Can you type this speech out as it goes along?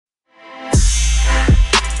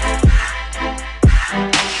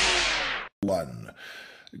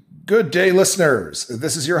Good day, listeners.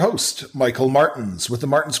 This is your host, Michael Martins, with the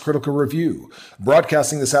MARTINZ Critical Review,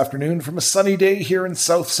 broadcasting this afternoon from a sunny day here in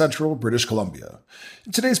south central British Columbia.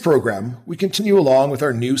 In today's program, we continue along with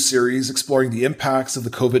our new series exploring the impacts of the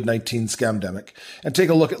COVID-19 scamdemic and take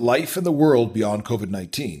a look at life and the world beyond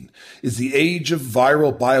COVID-19. Is the age of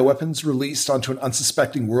viral bioweapons released onto an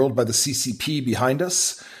unsuspecting world by the CCP behind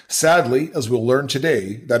us? Sadly, as we'll learn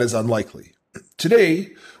today, that is unlikely.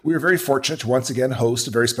 Today, we are very fortunate to once again host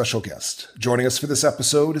a very special guest. Joining us for this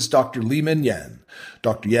episode is Dr. Li-Meng Yan.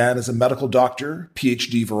 Dr. Yan is a medical doctor,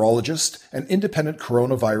 PhD virologist, and independent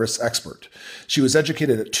coronavirus expert. She was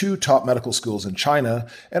educated at 2 top medical schools in China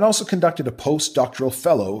and also conducted a postdoctoral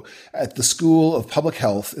fellow at the School of Public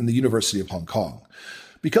Health in the University of Hong Kong.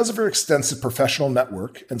 Because of her extensive professional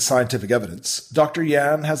network and scientific evidence, Dr.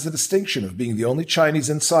 Yan has the distinction of being the only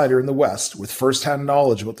Chinese insider in the West with first-hand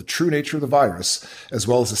knowledge about the true nature of the virus, as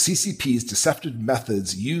well as the CCP's deceptive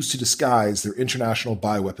methods used to disguise their international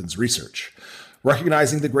bioweapons research.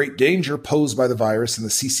 Recognizing the great danger posed by the virus and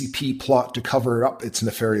the CCP plot to cover up its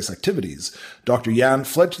nefarious activities, Dr. Yan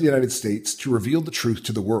fled to the United States to reveal the truth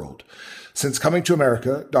to the world. Since coming to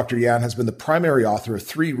America, Dr. Yan has been the primary author of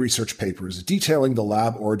 3 research papers detailing the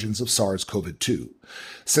lab origins of SARS-CoV-2.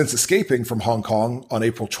 Since escaping from Hong Kong on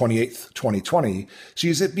April 28, 2020, she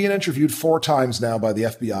has been interviewed 4 times now by the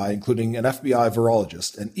FBI, including an FBI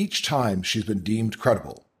virologist, and each time she's been deemed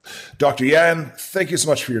credible. Dr. Yan, thank you so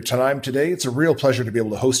much for your time today. It's a real pleasure to be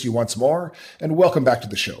able to host you once more, and welcome back to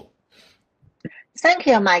the show. Thank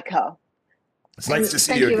you, Michael. It's nice to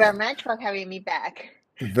see you. Thank you very much for having me back.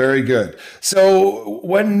 Very good. So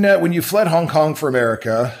when you fled Hong Kong for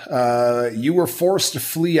America, you were forced to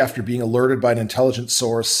flee after being alerted by an intelligence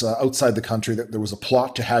source outside the country that there was a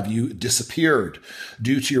plot to have you disappeared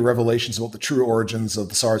due to your revelations about the true origins of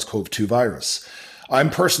the SARS-CoV-2 virus.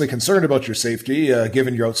 I'm personally concerned about your safety,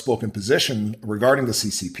 given your outspoken position regarding the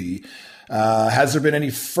CCP. Has there been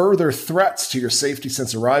any further threats to your safety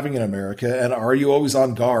since arriving in America, and are you always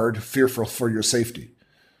on guard, fearful for your safety?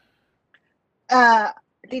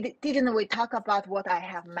 Didn't we talk about what I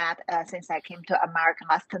have met since I came to America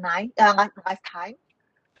last time?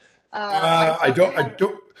 I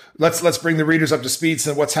don't. Let's bring the readers up to speed.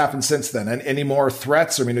 So what's happened since then? And any more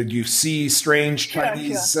threats? I mean, do you see strange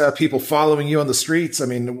Chinese people following you on the streets? I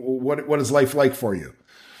mean, what is life like for you?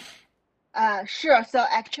 Sure. So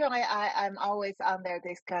actually, I'm always under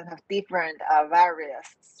this kind of different various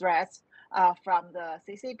threats from the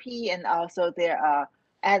CCP and also their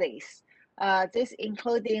allies. This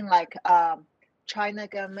including like China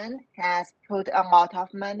government has put a lot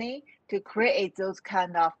of money to create those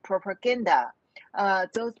kind of propaganda.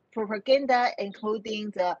 Those propaganda including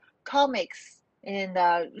the comics and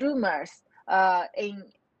rumors in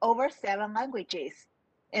over 7 languages.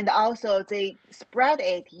 And also they spread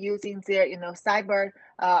it using their cyber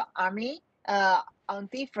army on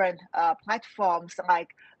different platforms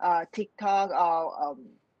like TikTok or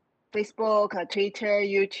Facebook, Twitter,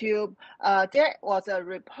 YouTube. There was a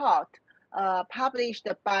report published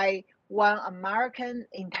by one American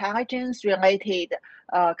intelligence-related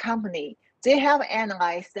company. They have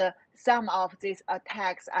analyzed some of these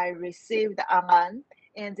attacks I received online,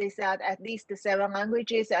 and they said at least 7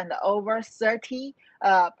 languages and over 30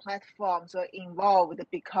 platforms were involved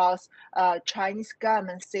because Chinese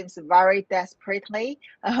government seems very desperately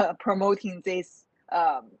promoting these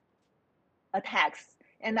attacks.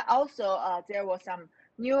 And also, there were some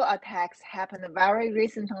new attacks happened very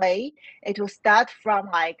recently. It will start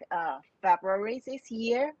from like February this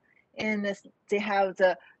year, and they have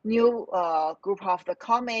the new group of the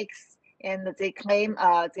comics, and they claim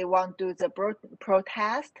they want to do the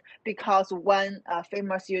protest because one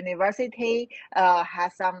famous university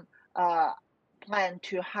has some plan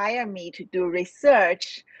to hire me to do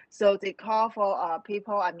research. So they call for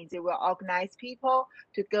people, they will organize people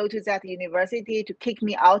to go to that university to kick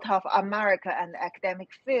me out of America and the academic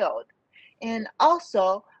field. And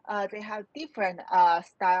also, they have different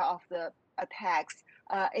style of the attacks,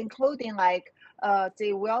 including like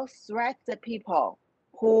they will threat the people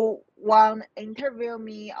who want to interview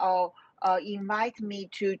me or invite me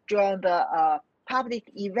to join the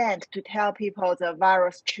public event to tell people the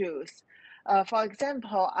virus truth. For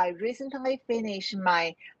example, I recently finished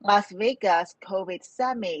my Las Vegas COVID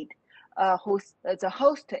summit, the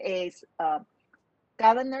host is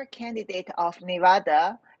governor candidate of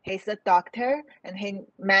Nevada. He's a doctor, and he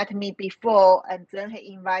met me before, and then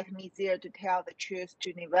he invited me there to tell the truth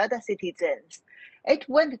to Nevada citizens. It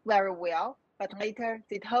went very well, but later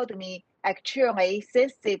they told me, actually,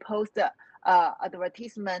 since they post the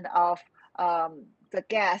advertisement of the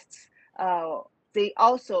guests the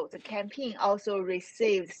campaign also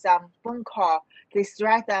received some phone call. They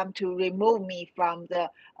threat them to remove me from the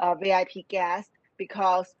VIP guest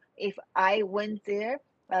because if I went there,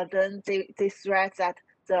 then they threat that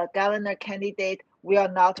the governor candidate will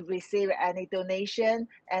not receive any donation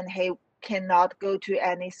and he cannot go to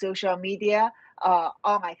any social media all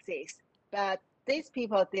like this. But these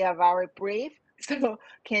people, they are very brave. So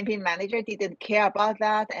campaign manager didn't care about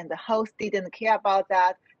that and the host didn't care about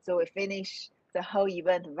that. So we finished the whole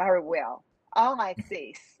event very well. All like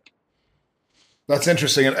this. That's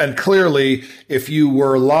interesting. And clearly, if you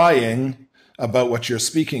were lying about what you're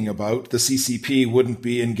speaking about, the CCP wouldn't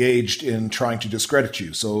be engaged in trying to discredit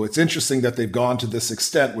you. So it's interesting that they've gone to this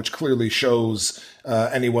extent, which clearly shows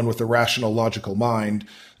anyone with a rational, logical mind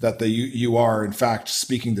that you are, in fact,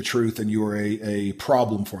 speaking the truth and you are a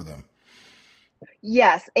problem for them.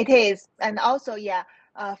 Yes, it is. And also,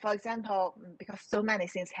 for example, because so many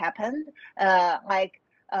things happened,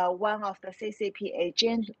 one of the CCP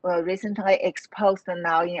agents recently exposed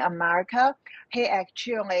now in America, he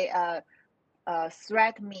actually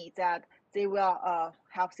threatened me that they will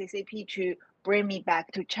help CCP to bring me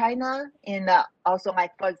back to China. And also,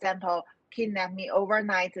 like, for example, kidnap me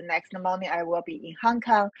overnight. The next morning, I will be in Hong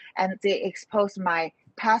Kong. And they exposed my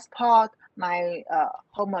passport, my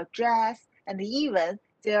home address, and even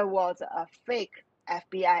there was a fake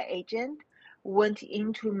FBI agent went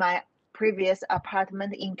into my previous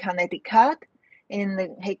apartment in Connecticut, and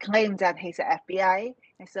he claimed that he's an FBI.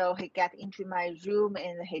 And so he got into my room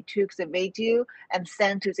and he took the video and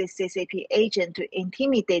sent to the CCP agent to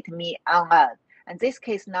intimidate me online. And this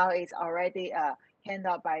case now is already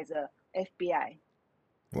handled by the FBI.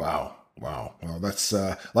 Wow. Wow. Well, that's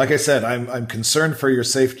like I said, I'm concerned for your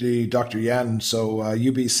safety, Dr. Yan. So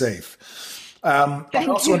you be safe.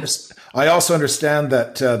 I also understand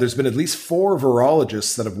that there's been at least 4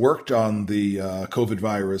 virologists that have worked on the COVID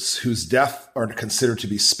virus whose death are considered to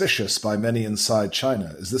be suspicious by many inside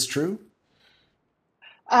China. Is this true?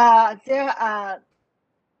 There are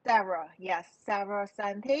several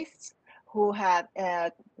scientists who have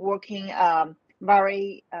working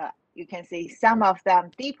very, you can say some of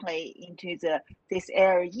them deeply into this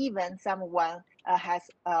area. Even someone has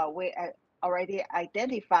already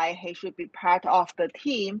identified he should be part of the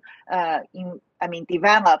team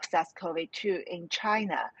develop SARS-CoV-2 in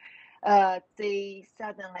China. They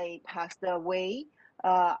suddenly passed away.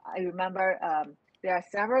 I remember there are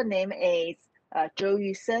several names. Is Zhou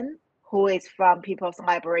Yusen, who is from People's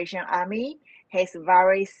Liberation Army. He's a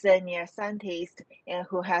very senior scientist and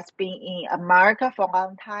who has been in America for a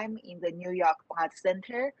long time in the New York Blood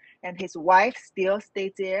Center, and his wife still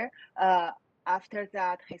stays there. After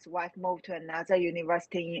that, his wife moved to another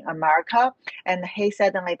university in America, and he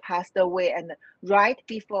suddenly passed away. And right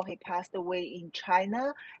before he passed away in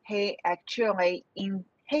China, he actually, in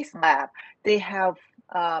his lab, they have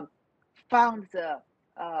found the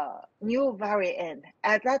new variant.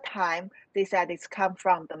 At that time, they said it's come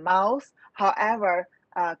from the mouse. However,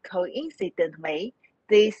 coincidentally,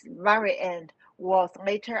 this variant was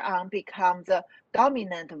later on become the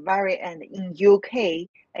dominant variant in UK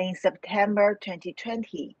in September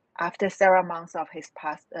 2020, after several months of his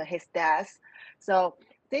death. So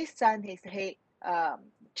this scientist,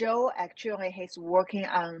 Joe, actually he's working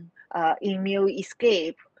on immune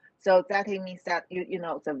escape. So that means that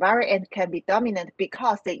the variant can be dominant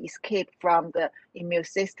because they escape from the immune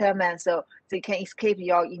system, and so they can escape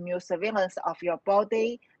your immune surveillance of your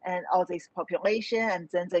body and all this population, and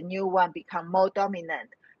then the new one become more dominant.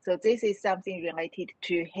 So this is something related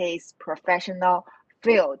to his professional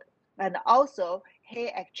field. And also, he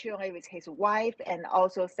actually, with his wife and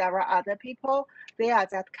also several other people, they are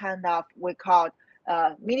that kind of, we call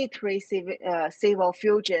military civil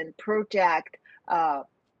fusion project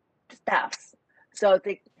staffs. So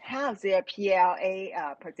they have their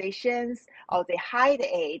PLA positions, or they hide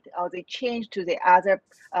it, or they change to the other,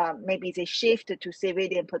 maybe they shift to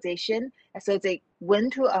civilian position. And so they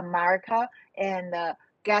went to America and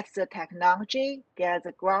get the technology, get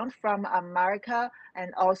the grant from America,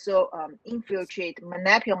 and also infiltrate,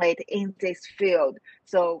 manipulate in this field.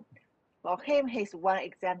 So for him, he's one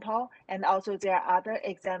example, and also there are other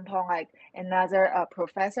examples, like another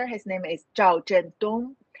professor. His name is Zhao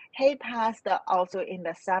Zhendong. He passed also in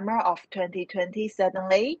the summer of 2020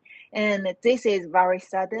 suddenly, and this is very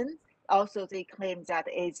sudden. Also, they claim that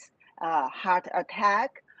it's a heart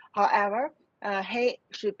attack. However, he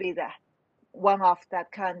should be the one of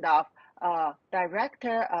that kind of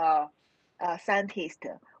director scientist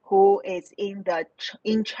who is in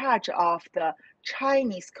charge of the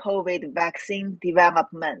Chinese COVID vaccine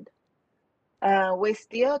development. We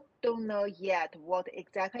still don't know yet what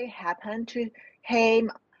exactly happened to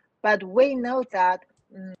him, but we know that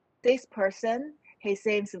this person, he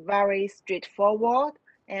seems very straightforward,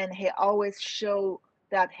 and he always show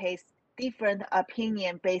that his different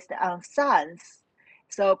opinion based on science.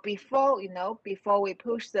 So before we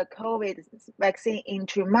push the COVID vaccine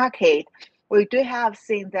into market, we do have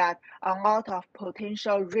seen that a lot of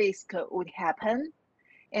potential risk would happen,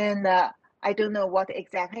 and I don't know what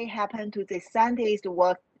exactly happened to this scientist,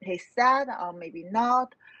 what he said, or maybe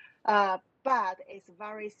not. But it's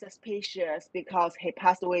very suspicious because he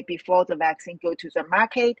passed away before the vaccine go to the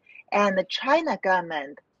market, and the China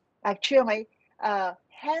government actually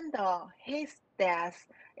handle his death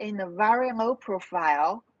in a very low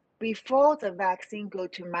profile before the vaccine go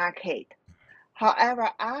to market. However,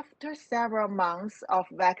 after several months of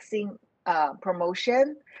vaccine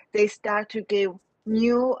promotion, they start to give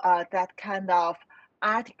new that kind of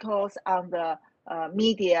articles on the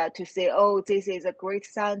media to say, oh, this is a great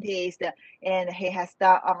scientist and he has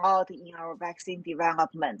done a lot in our vaccine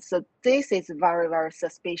development. So this is very, very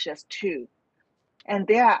suspicious too. And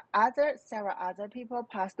there are several other people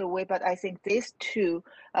passed away, but I think these two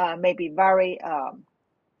may be very,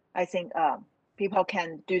 I think people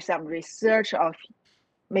can do some research of,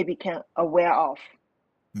 maybe can aware of.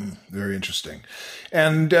 Very interesting.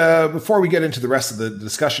 And before we get into the rest of the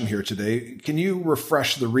discussion here today, can you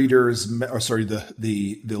refresh the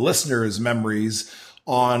the listeners' memories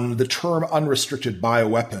on the term unrestricted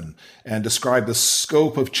bioweapon and describe the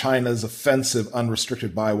scope of China's offensive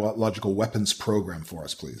unrestricted biological weapons program for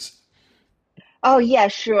us, please? Oh, yeah,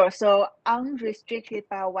 sure. So unrestricted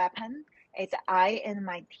bioweapon is I and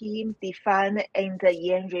my team defined in the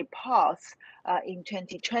Yan reports in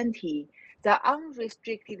 2020. The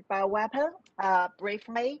unrestricted bioweapon,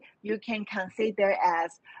 briefly, you can consider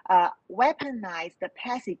as weaponized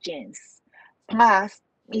pathogens plus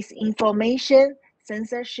misinformation,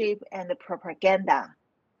 censorship, and propaganda.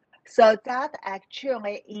 So that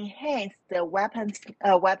actually enhance the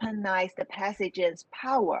weaponized pathogens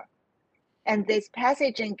power. And this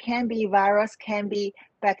pathogen can be virus, can be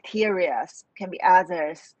bacteria, can be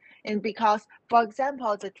others. And because, for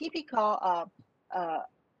example, the typical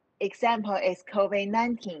example is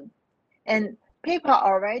COVID-19. And people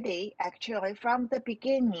already, actually, from the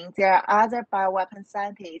beginning, there are other bioweapon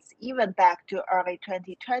scientists, even back to early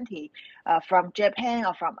 2020, from Japan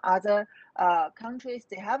or from other countries,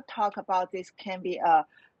 they have talked about this can be a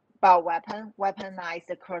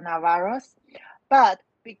weaponized coronavirus. But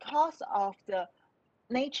because of the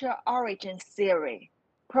nature origin theory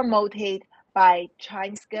promoted by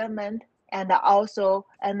Chinese government and also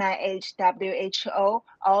NIH, WHO,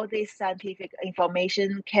 all this scientific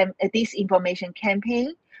information disinformation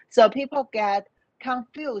campaign. So people get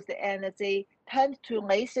confused and they tend to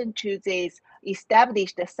listen to these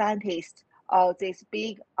established scientists or these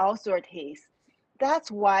big authorities.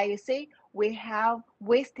 That's why you see we have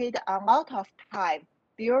wasted a lot of time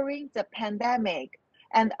during the pandemic,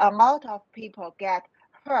 and a lot of people get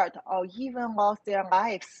hurt or even lost their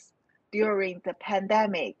lives during the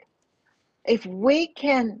pandemic. If we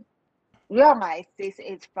can realize this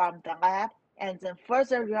is from the lab and then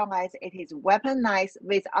further realize it is weaponized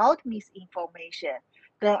without misinformation,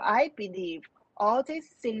 then I believe all these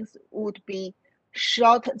things would be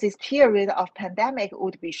short, this period of pandemic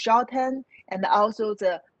would be shortened, and also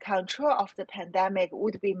the control of the pandemic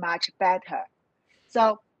would be much better.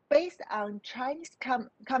 So based on Chinese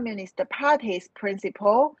Communist Party's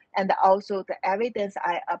principle and also the evidence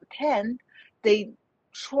I obtained, they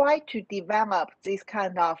try to develop this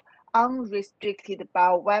kind of unrestricted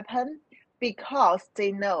bioweapon because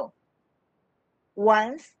they know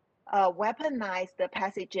once weaponized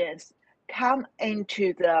pathogens come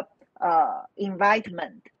into the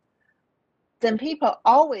environment, then people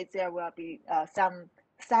always there will be some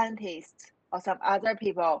scientists or some other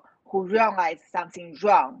people who realize something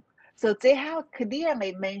wrong. So they have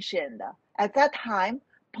clearly mentioned at that time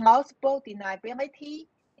plausible deniability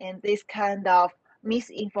and this kind of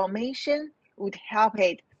misinformation would help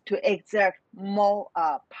it to exert more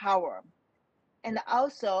power. And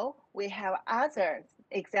also we have other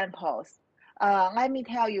examples. Let me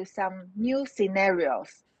tell you some new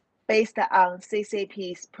scenarios based on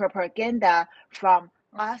CCP's propaganda from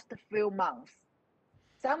last few months.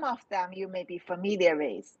 Some of them you may be familiar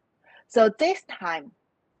with. So this time,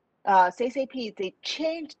 CCP, they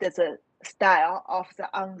changed the style of the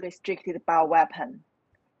unrestricted bioweapon.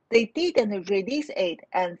 They didn't release it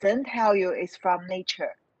and then tell you it's from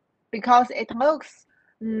nature because it looks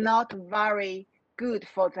not very good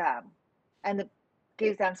for them and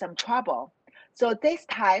gives them some trouble. So this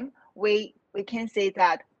time, we can say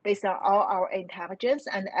that based on all our intelligence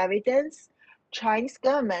and evidence, Chinese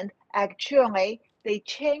government actually, they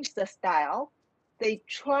changed the style. They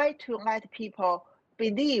try to let people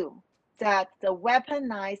believe that the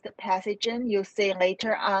weaponized pathogen you see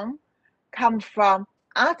later on come from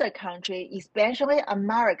other countries, especially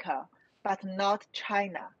America, but not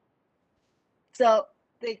China. So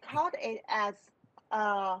they called it as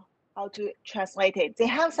how to translate it. They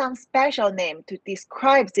have some special name to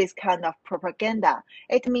describe this kind of propaganda.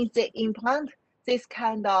 It means they implant this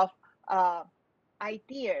kind of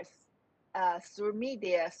ideas through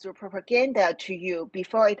media, through propaganda to you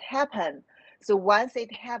before it happened. So once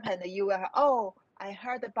it happened, you will, oh, I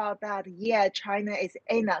heard about that. Yeah, China is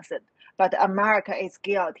innocent, but America is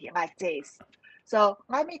guilty, like this. So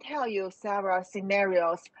let me tell you several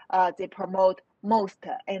scenarios they promote most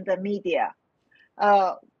in the media.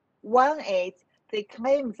 One is they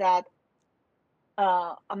claim that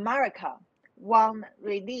America won't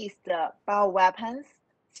release the bioweapons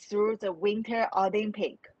through the Winter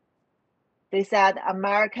Olympic. They said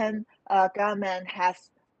American government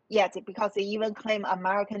has, yes, because they even claim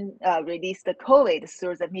American released the COVID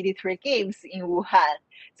through the military games in Wuhan.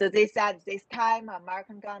 So they said this time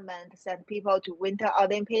American government sent people to Winter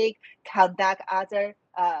Olympic, conduct other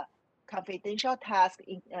confidential tasks,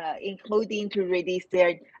 including to release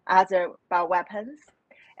their other bioweapons.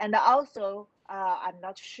 And also, I'm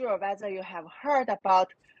not sure whether you have heard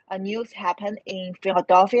about a news happened in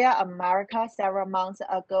Philadelphia, America, several months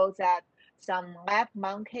ago that some lab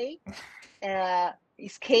monkey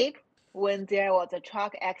escaped when there was a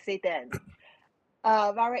truck accident.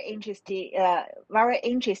 Very interesting. Very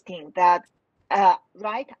interesting that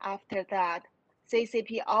right after that,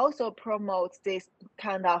 CCP also promotes this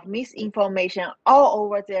kind of misinformation all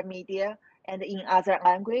over their media and in other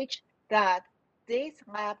language that these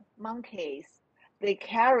lab monkeys, they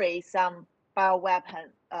carry some bioweapon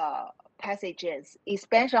pathogens,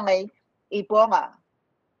 especially Ebola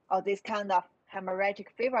or this kind of hemorrhagic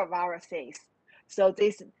fever viruses. So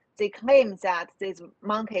they claim that these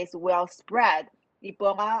monkeys will spread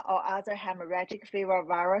Ebola or other hemorrhagic fever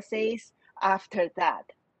viruses after that.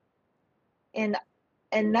 And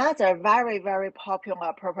another very, very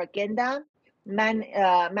popular propaganda,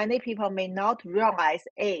 many people may not realize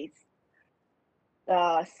is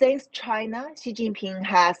since China, Xi Jinping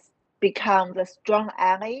has become the strong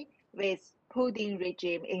ally with Putin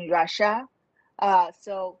regime in Russia.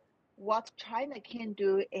 So what China can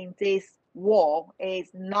do in this war is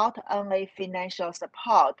not only financial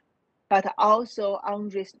support, but also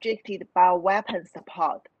unrestricted bioweapon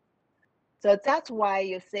support. So that's why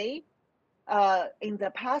you see, in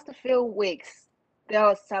the past few weeks, there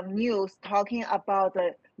was some news talking about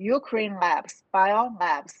the Ukraine labs, bio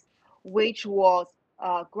labs, which was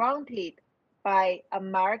granted by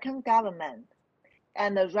American government.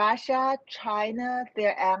 And Russia, China,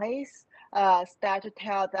 their allies start to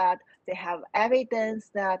tell that they have evidence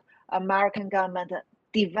that American government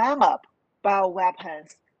developed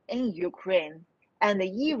bioweapons in Ukraine. And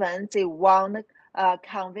even they want to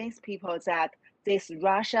convince people that this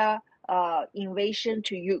Russia invasion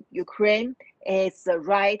to Ukraine is the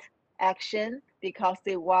right action because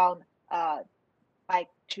they want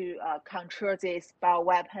to control this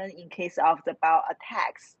bioweapon in case of the bio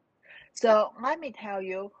attacks. So let me tell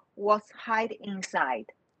you what's hide inside.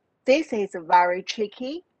 This is very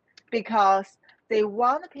tricky because they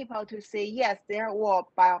want people to say, yes, there were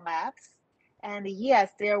biolabs, and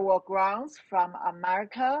yes, there were grants from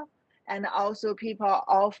America, and also people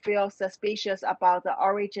all feel suspicious about the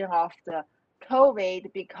origin of the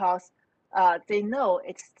COVID because they know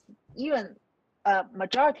it's even a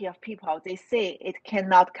majority of people, they say it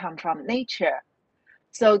cannot come from nature.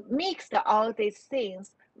 So mixed all these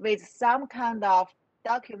things with some kind of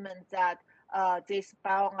document that this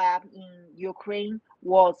biolab in Ukraine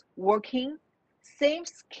was working,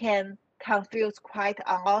 seems can confuse quite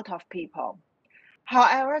a lot of people.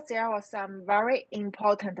 However, there are some very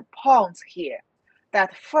important points here.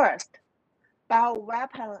 That first,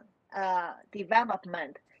 bioweapon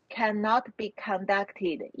development cannot be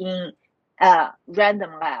conducted in a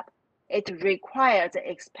random lab. It requires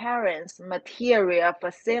experience, material,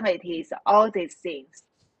 facilities, all these things.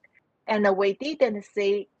 And we didn't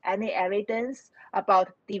see any evidence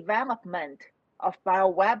about development of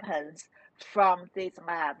bioweapons from these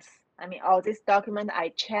labs. I mean, all these documents I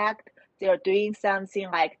checked, they're doing something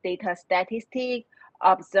like data statistic,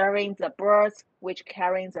 observing the birds which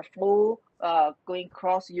carrying the flu, going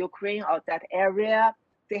across Ukraine or that area.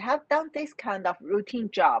 They have done this kind of routine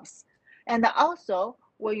jobs. And also,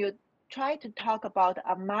 when you try to talk about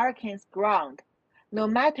Americans' ground, no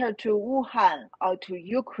matter to Wuhan or to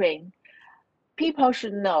Ukraine, people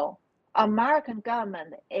should know American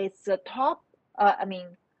government is the top, the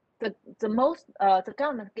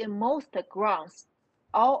government get most grants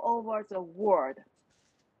all over the world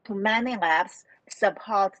to many labs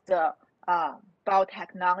support the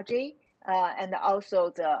biotechnology and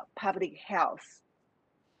also the public health.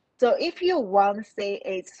 So if you want to say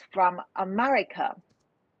it's from America,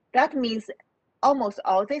 that means almost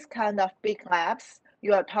all these kind of big labs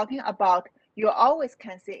you are talking about, you always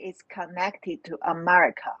can say it's connected to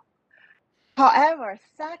America. However,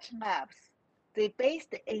 such labs, they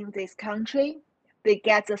based in this country, they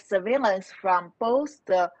get the surveillance from both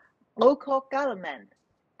the local government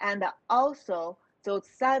and also those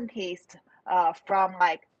scientists from,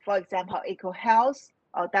 like, for example, EcoHealth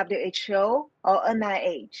or WHO or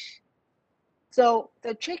NIH. So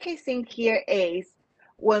the tricky thing here is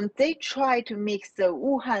when they try to mix the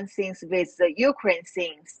Wuhan things with the Ukraine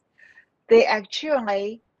things, they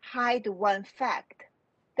actually hide one fact.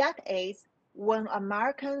 That is, when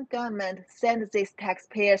American government sends these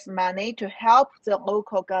taxpayers money to help the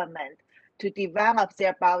local government to develop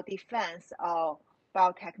their biodefense or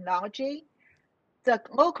biotechnology, the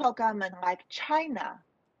local government like China,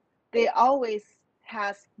 they always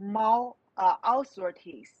has more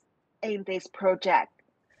authorities in this project.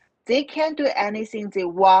 They can do anything they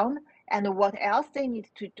want, and what else they need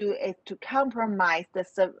to do is to compromise the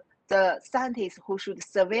scientists who should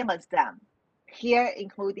surveillance them. Here,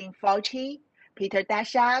 including Fauci, Peter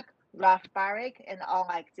Daszak, Ralph Baric, and all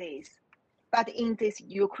like this. But in these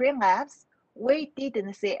Ukraine labs, we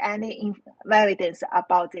didn't see any evidence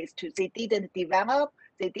about this too. They didn't develop,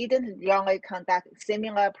 they didn't really conduct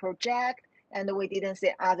similar project, and we didn't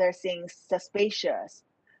see other things suspicious.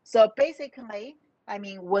 So basically, I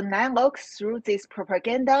mean, when I look through this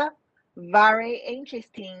propaganda, very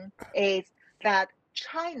interesting is that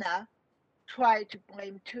China tried to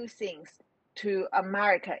blame two things to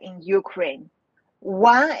America in Ukraine.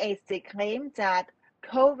 One is they claim that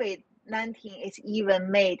COVID-19 is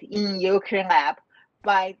even made in Ukraine lab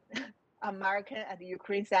by American and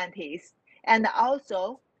Ukraine scientists. And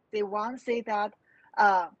also, they want to say that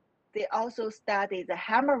they also studied the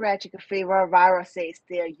hemorrhagic fever viruses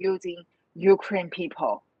they're using Ukraine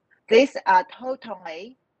people. These are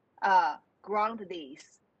totally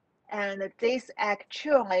groundless. And this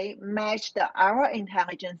actually matched our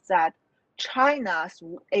intelligence that Chinese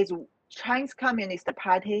Communist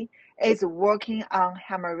Party is working on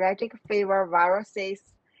hemorrhagic fever viruses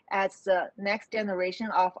as the next generation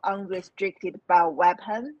of unrestricted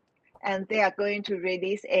bioweapon, and they are going to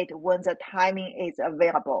release it when the timing is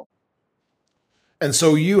available. And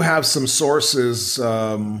so you have some sources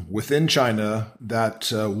within China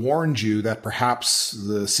that warned you that perhaps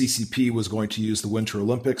the CCP was going to use the Winter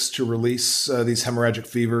Olympics to release these hemorrhagic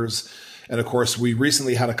fevers. And of course, we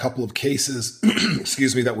recently had a couple of cases,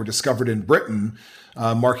 excuse me, that were discovered in Britain,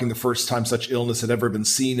 marking the first time such illness had ever been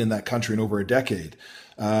seen in that country in over a decade.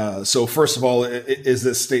 So first of all, is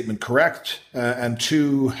this statement correct? And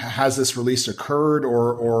two, has this release occurred,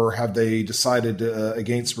 or have they decided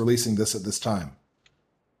against releasing this at this time?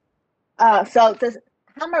 So the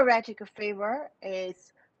hemorrhagic fever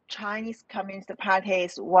is Chinese Communist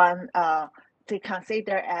Party's one they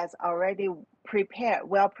consider as already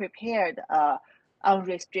well-prepared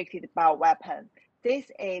unrestricted bioweapon. This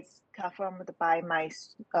is confirmed by my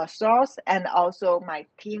source, and also my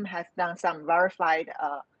team has done some verified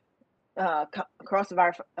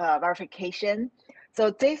verification.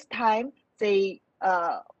 So this time, the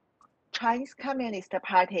Chinese Communist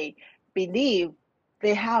Party believe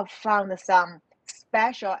they have found some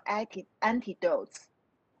special antidotes.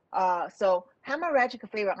 So hemorrhagic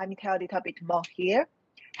fever, let me tell a little bit more here.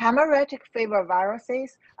 Hemorrhagic fever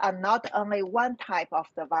viruses are not only one type of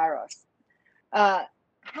the virus.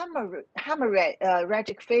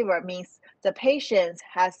 Hemorrhagic fever means the patient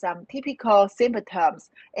has some typical symptoms,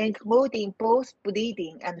 including both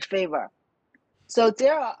bleeding and fever. So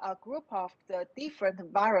there are a group of the different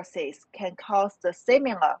viruses can cause the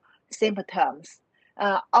similar symptoms.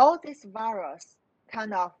 All these viruses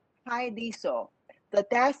kind of high lethal. The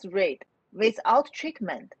death rate without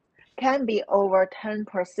treatment can be over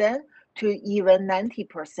 10% to even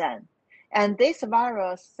 90%. And this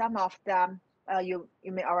virus, some of them you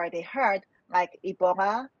may already heard, like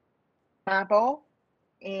Ebola, Marburg,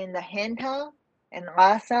 in the Hanta, and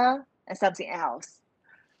Lassa, and something else.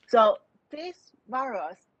 So this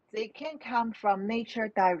virus, they can come from nature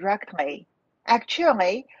directly.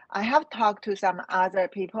 Actually, I have talked to some other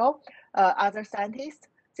people, other scientists.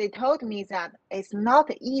 They told me that it's not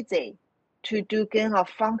easy to do gain of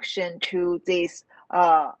function to these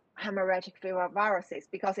hemorrhagic fever viruses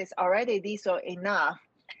because it's already lethal enough.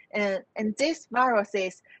 And these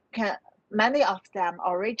viruses many of them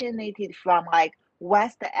originated from like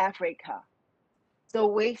West Africa. So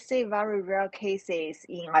we see very rare cases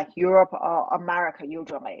in like Europe or America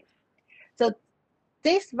usually. So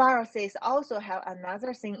these viruses also have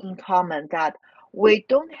another thing in common, that we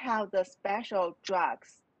don't have the special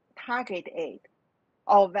drugs targeted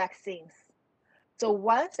or vaccines. So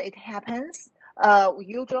once it happens, we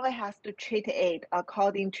usually has to treat it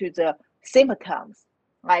according to the symptoms,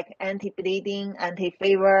 like anti-bleeding,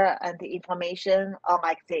 anti-fever, anti-inflammation, or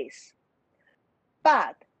like this.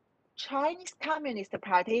 But Chinese Communist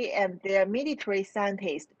Party and their military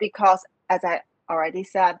scientists, because as I already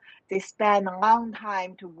said, they spend a long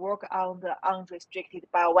time to work on the unrestricted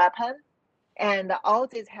bioweapon, and all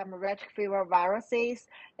these hemorrhagic fever viruses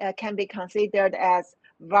can be considered as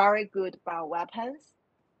very good bioweapons.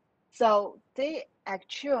 So they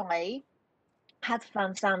actually had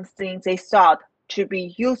found something they thought to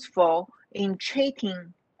be useful in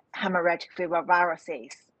treating hemorrhagic fever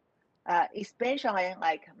viruses, especially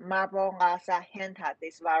like Marburg, Lassa, Hanta,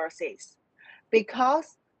 these viruses,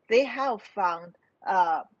 because they have found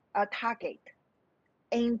a target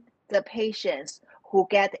in the patients who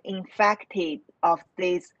get infected of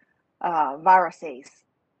these viruses.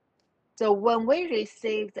 So when we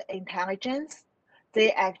received the intelligence,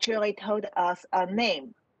 they actually told us a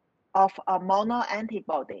name of a mono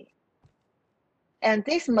antibody. And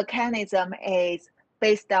this mechanism is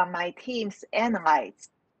based on my team's analysis.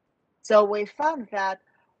 So we found that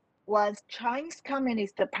once Chinese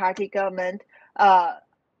Communist Party government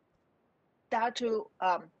start to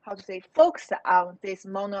focus on this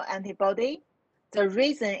mono antibody, the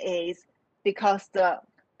reason is because the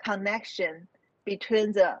connection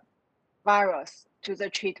between the virus to the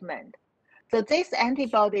treatment. So this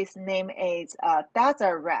antibody's name is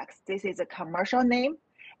Dazarex. This is a commercial name.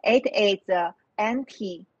 It is the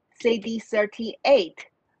anti-CD38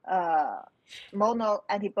 mono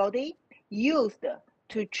antibody used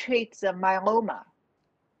to treat the myeloma,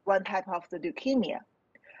 one type of the leukemia.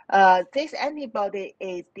 This antibody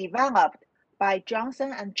is developed by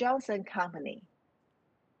Johnson & Johnson company.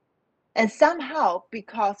 And somehow,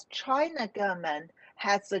 because China government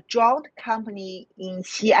has a joint company in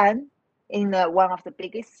Xi'an, in one of the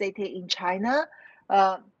biggest city in China,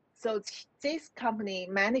 so this company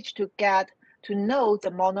managed to get to know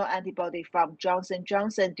the mono antibody from Johnson &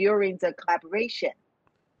 Johnson during the collaboration.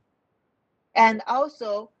 And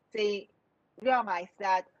also, they realized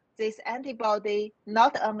that this antibody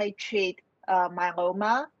not only treat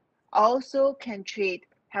myeloma, also can treat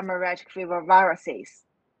hemorrhagic fever viruses.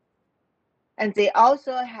 And they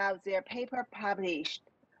also have their paper published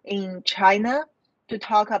in China to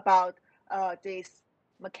talk about this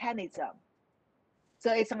mechanism.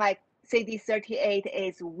 So it's like CD38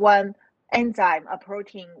 is one enzyme, a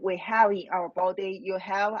protein we have in our body. You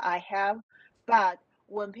have, I have. But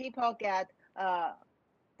when people get that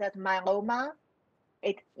myeloma,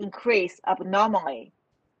 it increases abnormally.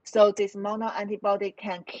 So this mono antibody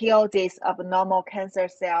can kill this abnormal cancer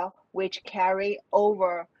cell, which carry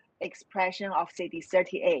over expression of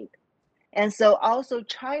CD38. And so also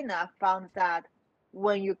China found that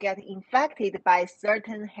when you get infected by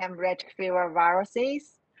certain hemorrhagic fever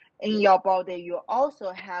viruses in your body, you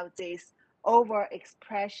also have this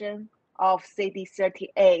overexpression of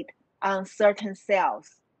CD38 on certain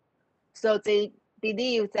cells. So they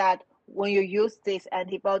believe that when you use this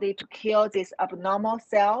antibody to kill these abnormal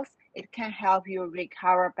cells, it can help you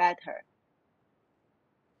recover better.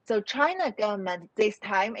 So China government this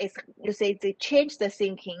time is, you say, they change the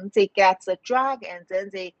thinking, they get the drug, and then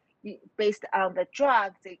they, based on the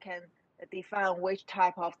drug, they can define which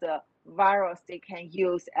type of the virus they can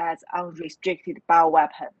use as unrestricted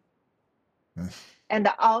bioweapon. And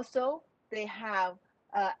also they have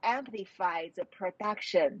amplified the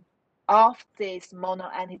production of this mono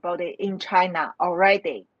antibody in China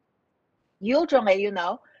already. Usually,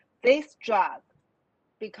 this drug,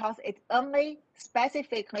 because it only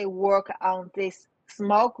specifically work on this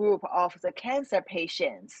small group of the cancer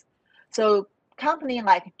patients. So company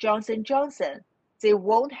like Johnson & Johnson, they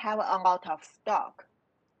won't have a lot of stock.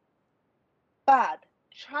 But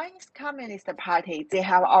Chinese Communist Party, they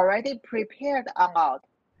have already prepared a lot.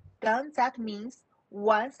 Then that means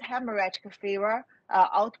once hemorrhagic fever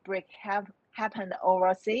outbreak have happened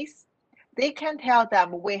overseas, they can tell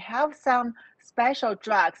them we have some special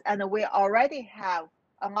drugs and we already have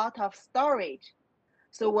a lot of storage.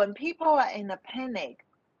 So when people are in a panic,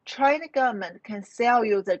 China government can sell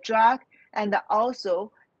you the drug, and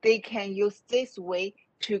also they can use this way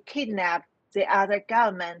to kidnap the other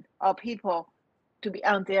government or people to be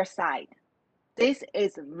on their side. This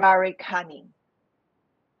is very cunning.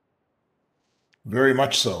 Very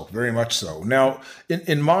much so. Very much so. Now,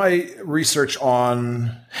 in my research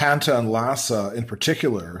on Hanta and Lassa in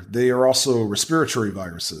particular, they are also respiratory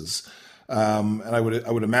viruses. And I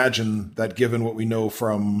would imagine that given what we know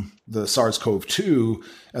from the SARS-CoV-2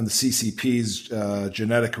 and the CCP's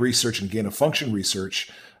genetic research and gain of function research,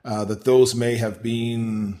 that those may have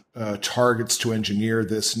been targets to engineer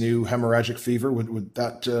this new hemorrhagic fever. Would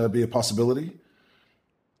that be a possibility?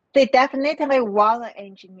 They definitely want to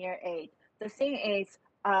engineer it. The thing is,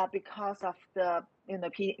 because of the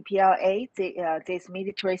PLA, these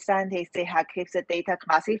military scientists, they have kept the data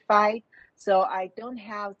classified. So I don't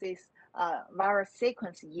have this virus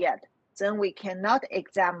sequence yet. Then we cannot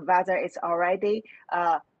examine whether it's already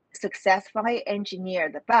successfully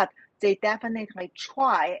engineered. But they definitely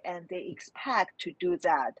try and they expect to do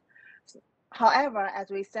that. However, as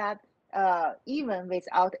we said, even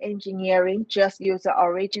without engineering, just use the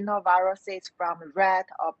original viruses from rat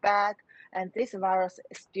or bat, and this virus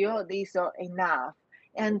is still lethal enough.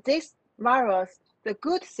 And this virus, the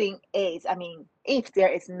good thing is, I mean, if there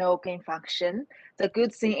is no gain function, the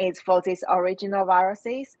good thing is for these original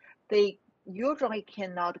viruses, they usually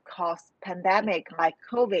cannot cause pandemic like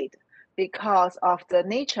COVID because of the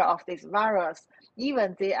nature of this virus.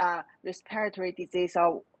 Even they are respiratory disease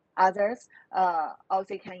or others,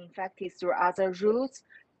 also can infect it through other routes,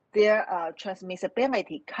 their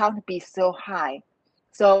transmissibility can't be so high.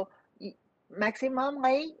 So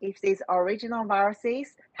maximally, if these original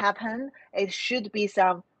viruses happen, it should be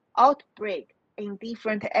some outbreak in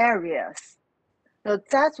different areas. So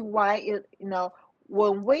that's why,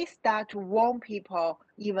 when we start to warn people,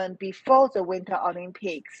 even before the Winter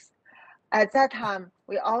Olympics, at that time,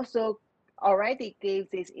 we also already gave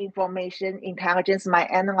this information, intelligence might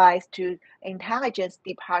analyze to intelligence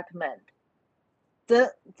department.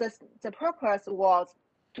 The purpose was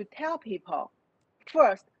to tell people,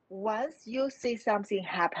 first, once you see something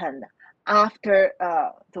happen after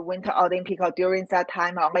the Winter Olympic or during that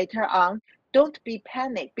time or later on, don't be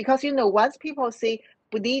panicked, because once people see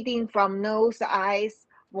bleeding from nose, eyes,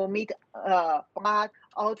 vomit, blood,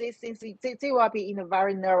 all these things, they will be in a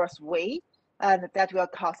very nervous way, and that will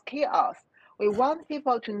cause chaos. We want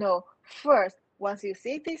people to know first, once you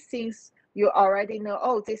see these things, you already know,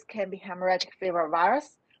 oh, this can be hemorrhagic fever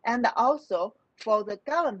virus. And also for the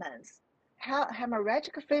governments,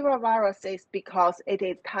 hemorrhagic fever virus is because it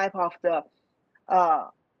is type of the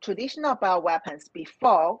traditional bioweapons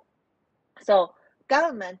before. So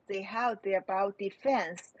government, they have their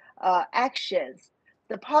biodefense actions.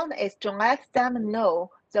 The point is to let them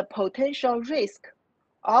know the potential risk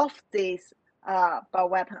of this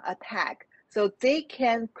bioweapon attack, so they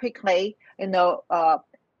can quickly,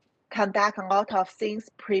 conduct a lot of things,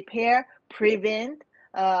 prepare, prevent,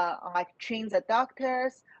 like train the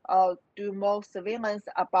doctors, or do more surveillance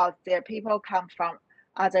about their people come from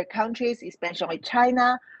other countries, especially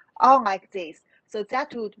China, all like this. So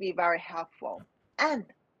that would be very helpful. And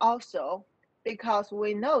also, because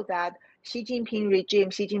we know that Xi Jinping regime,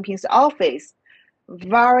 Xi Jinping's office,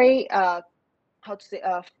 very,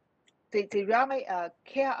 they really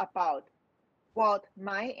care about what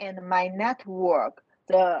my network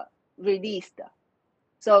the released.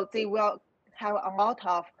 So they will have a lot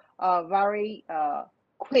of very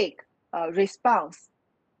quick response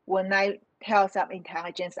when I tell some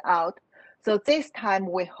intelligence out. So this time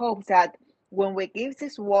we hope that when we give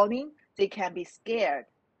this warning, they can be scared,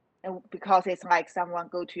 and because it's like someone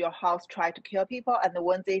go to your house, try to kill people, and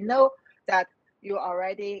when they know that you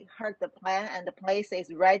already heard the plan and the place is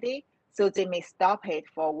ready, so they may stop it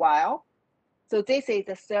for a while. So this is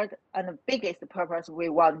the third and the biggest purpose we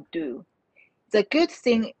want to do. The good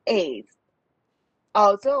thing is,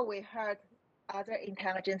 although we heard other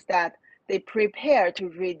intelligence that they prepare to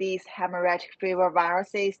release hemorrhagic fever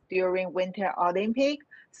viruses during Winter Olympic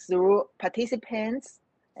through participants,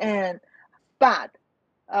 but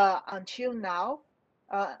until now,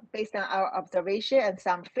 based on our observation and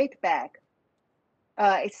some feedback,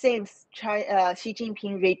 it seems Xi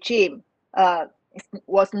Jinping regime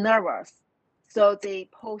was nervous, so they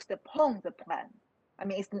postponed the plan. I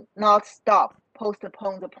mean, it's not stop,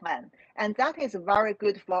 postpone the plan. And that is very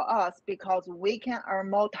good for us because we can earn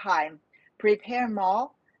more time, prepare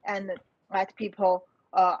more, and let people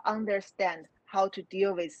understand how to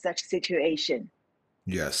deal with such situation.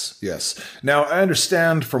 Yes, yes. Now, I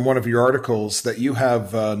understand from one of your articles that you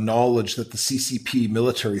have knowledge that the CCP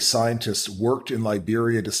military scientists worked in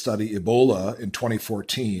Liberia to study Ebola in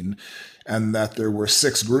 2014, and that there were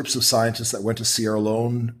 6 groups of scientists that went to Sierra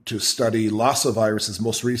Leone to study Lassa viruses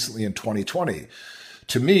most recently in 2020.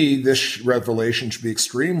 To me, this revelation should be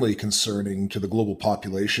extremely concerning to the global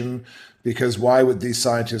population Because why would these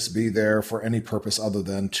scientists be there for any purpose other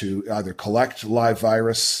than to either collect live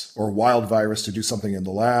virus or wild virus to do something in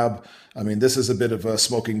the lab? I mean, this is a bit of a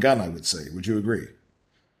smoking gun, I would say. Would you agree?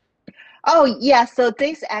 Oh, yeah. So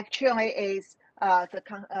this actually is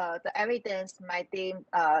the evidence my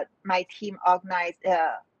team organized,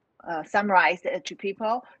 summarized to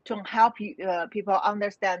people to help people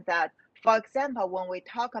understand that. For example, when we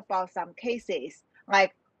talk about some cases,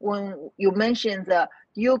 like when you mentioned the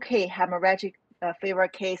UK hemorrhagic fever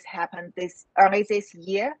case happened early this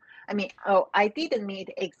year. I mean, I didn't meet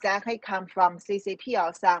exactly come from CCP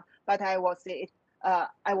or some, but I was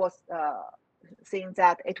saying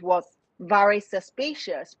that it was very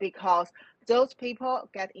suspicious because those people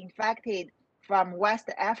get infected from West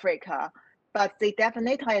Africa, but they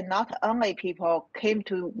definitely not only people came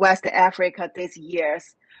to West Africa these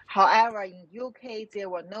years. However, in UK, there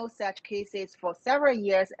were no such cases for several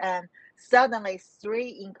years, and suddenly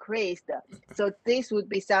 3 increased. So this would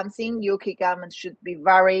be something UK government should be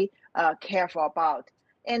very careful about.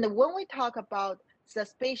 And when we talk about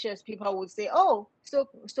suspicious, people would say, "Oh,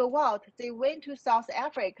 so what? They went to South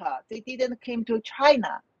Africa. They didn't came to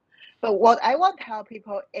China." But what I want to tell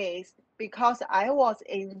people is because I was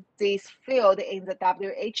in this field in the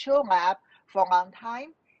WHO lab for a long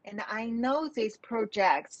time, and I know these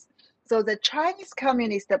projects. So the Chinese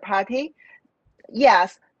Communist Party,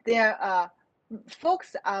 yes, they're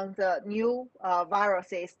focused on the new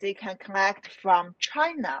viruses they can collect from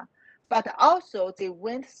China, but also they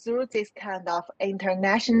went through this kind of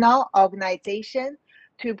international organization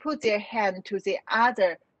to put their hand to the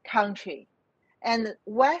other country. And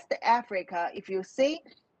West Africa, if you see,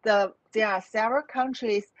 there are several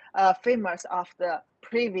countries famous of the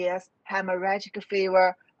previous hemorrhagic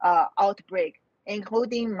fever outbreak,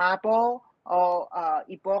 including Marburg or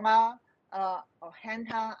Ebola or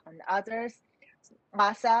Hanta and others,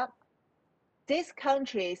 Lassa. These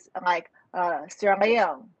countries like Sierra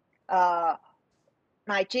Leone,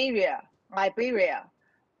 Nigeria, Liberia,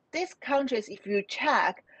 these countries, if you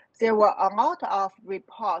check, there were a lot of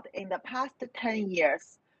reports in the past 10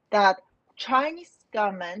 years that Chinese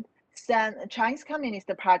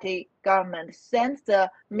Communist Party government sent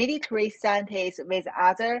the military scientists with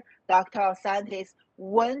other doctoral scientists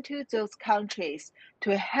went to those countries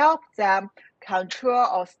to help them control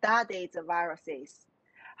or study the viruses.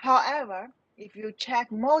 However, if you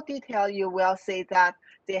check more detail, you will see that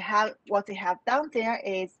what they have done there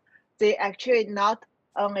is they actually not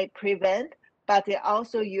only prevent, but they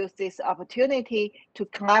also use this opportunity to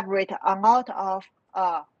collaborate a lot of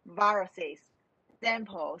viruses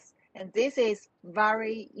samples. And this is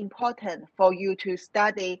very important for you to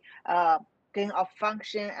study gain of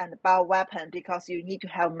function and bioweapon because you need to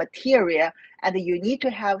have material and you need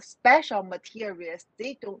to have special materials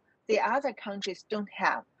the other countries don't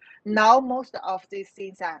have. Now most of these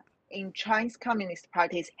things are in Chinese Communist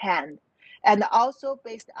Party's hand, and also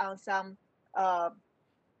based on some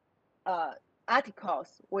articles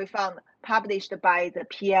we found published by the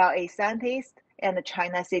PLA scientists and the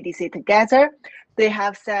China CDC together, they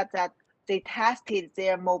have said that they tested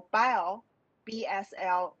their mobile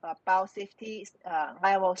BSL biosafety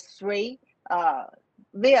level 3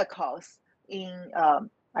 vehicles in,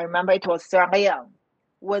 I remember it was Sierra Leone,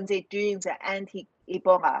 when they're doing the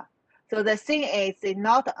anti-Ebola. So the thing is, they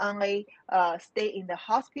not only stay in the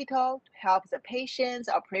hospital to help the patients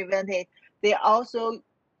or prevent it, they also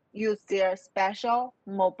use their special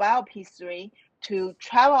mobile P3 to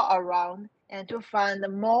travel around and to find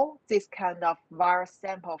more this kind of virus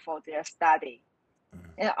sample for their study.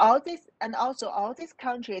 And all these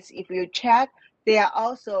countries, if you check, they are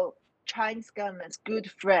also Chinese government's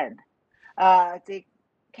good friend. They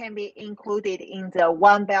can be included in the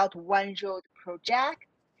One Belt, One Road project,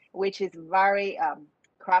 which is very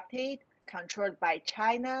corrupted, controlled by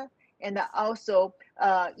China, and also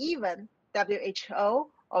even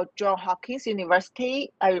WHO or Johns Hopkins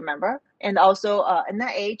University, I remember, and also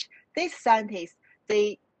NIH, these scientists,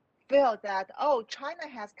 they feel that, oh, China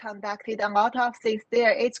has conducted a lot of things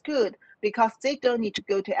there. It's good because they don't need to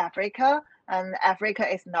go to Africa, and Africa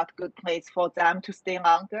is not a good place for them to stay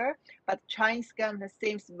longer. But Chinese government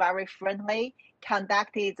seems very friendly,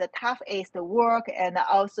 conducted the toughest work, and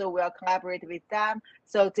also will collaborate with them.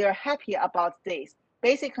 So they're happy about this.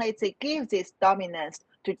 Basically, they give this dominance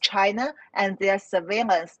to China, and their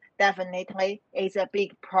surveillance definitely is a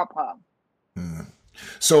big problem.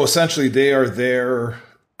 So essentially, they are there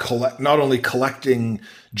not only collecting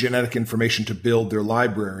genetic information to build their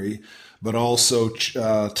library, but also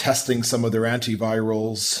testing some of their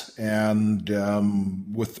antivirals. And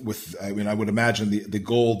I would imagine the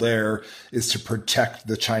goal there is to protect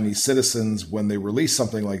the Chinese citizens when they release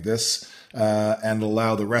something like this, and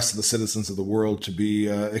allow the rest of the citizens of the world to be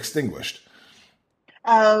extinguished.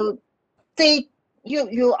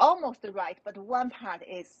 You're almost right, but one part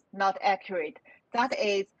is not accurate. That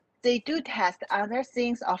is, they do test other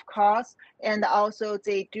things, of course, and also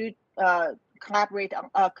they do collect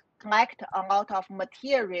a lot of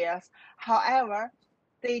materials. However,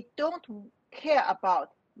 they don't care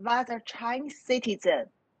about whether Chinese citizens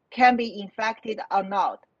can be infected or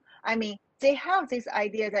not. I mean, they have this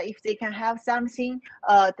idea that if they can have something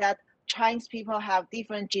that Chinese people have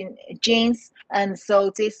different genes, and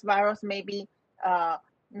so this virus may be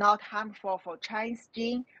not harmful for Chinese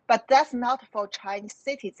gene, but that's not for Chinese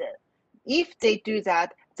citizens. If they do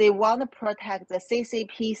that, they want to protect the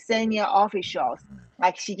CCP senior officials,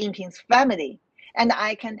 like Xi Jinping's family. And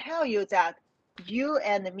I can tell you that you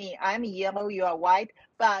and me, I'm yellow, you are white,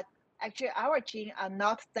 but actually our genes are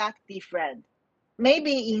not that different.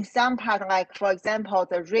 Maybe in some part, like for example,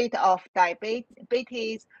 the rate of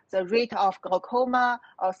diabetes, the rate of glaucoma,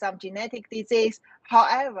 or some genetic disease.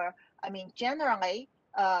 However, I mean, generally,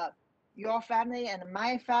 your family and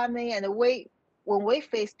my family, and when we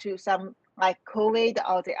face to some like COVID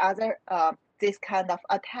or the other this kind of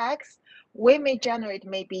attacks, we may generate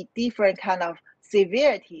maybe different kind of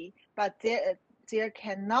severity, but there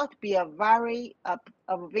cannot be a very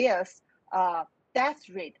obvious death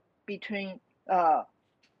rate between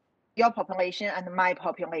your population and my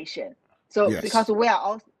population. So Yes. because we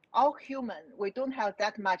are all human, we don't have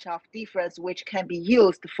that much of difference which can be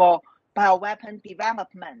used for bioweapon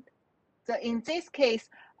development. So in this case,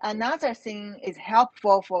 another thing is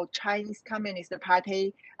helpful for Chinese Communist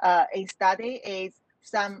Party in study is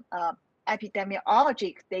some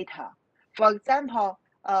epidemiologic data. For example,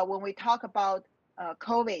 when we talk about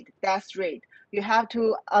COVID death rate, you have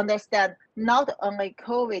to understand not only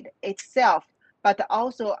COVID itself, but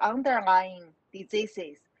also underlying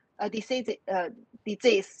diseases. Disease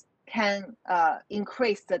can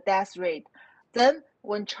increase the death rate. Then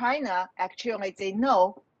when China, actually they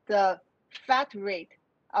know the fat rate,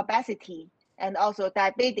 obesity, and also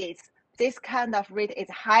diabetes, this kind of rate is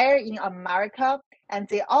higher in America. And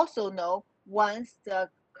they also know once the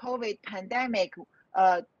COVID pandemic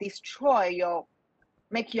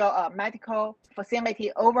make your medical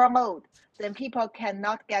facility overload, then people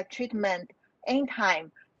cannot get treatment in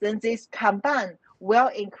time, then this combined will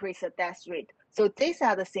increase the death rate. So these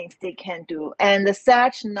are the things they can do. And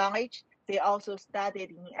such knowledge, they also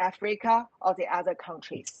studied in Africa or the other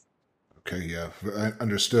countries. Okay, yeah,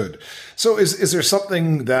 understood. So is there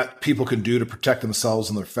something that people can do to protect themselves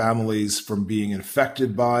and their families from being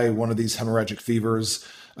infected by one of these hemorrhagic fevers?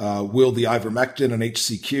 Will the ivermectin and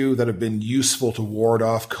HCQ that have been useful to ward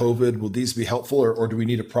off COVID, will these be helpful, or do we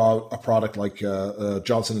need a product like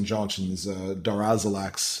Johnson & Johnson's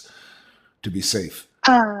Darzalex to be safe?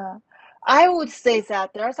 I would say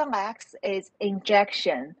that Darzalex is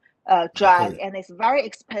injection drug, Okay. and it's very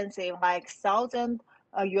expensive, like $1,000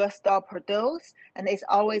 per dose, and it's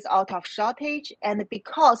always out of shortage. And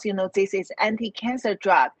because this is anti-cancer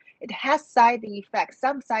drug, it has side effects.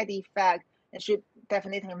 Some side effects should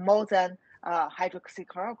definitely more than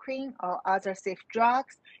hydroxychloroquine or other safe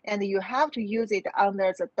drugs, and you have to use it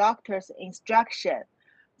under the doctor's instruction.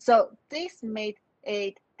 So this made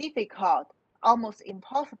it difficult, almost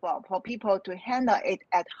impossible for people to handle it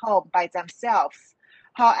at home by themselves.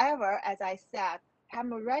 However, as I said,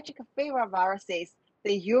 hemorrhagic fever viruses,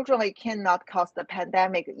 they usually cannot cause the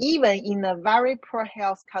pandemic, even in a very poor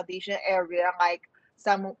health condition area like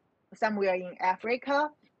somewhere in Africa.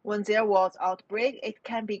 When there was outbreak, it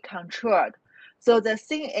can be controlled. So the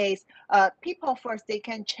thing is, people first, they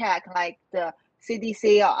can check like the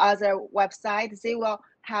CDC or other websites. They will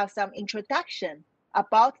have some introduction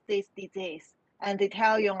about this disease, and they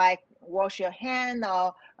tell you like wash your hand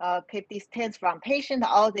or keep distance from patient,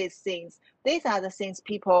 all these things. These are the things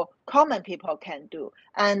common people can do.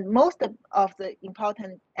 And most of the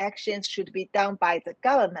important actions should be done by the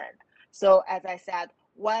government. So as I said,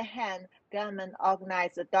 one hand, government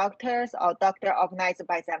organize the doctors or doctor organized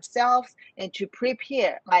by themselves, and to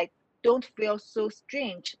prepare, like don't feel so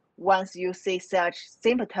strange once you see such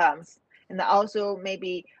symptoms. And also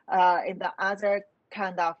maybe in the other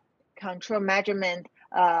kind of control measurement,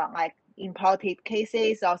 like imported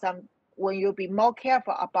cases or some, when you be more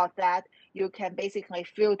careful about that, you can basically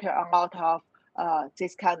filter a lot of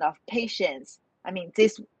this kind of patients. I mean,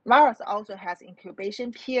 this virus also has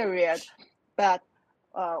incubation period, but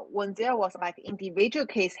when there was like individual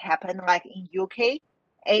case happen, like in UK,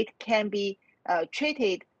 it can be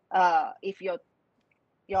treated if your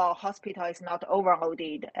hospital is not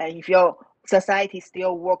overloaded and if your society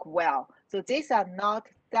still work well. So these are not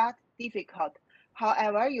that difficult.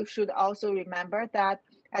 However, you should also remember that,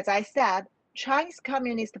 as I said, Chinese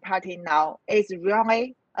Communist Party now is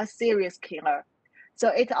really a serious killer. So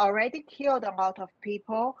it already killed a lot of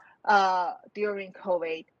people during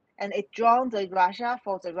COVID, and it joined the Russia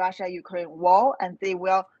for the Russia-Ukraine war, and they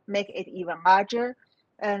will make it even larger.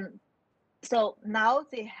 And so now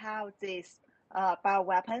they have this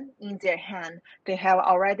bioweapon in their hand. They have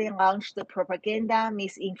already launched the propaganda,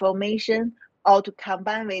 misinformation, all to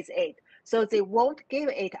combine with it. So they won't give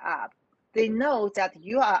it up. They know that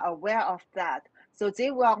you are aware of that. So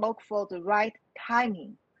they will look for the right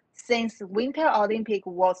timing. Since Winter Olympic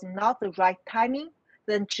was not the right timing,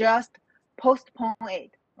 then just postpone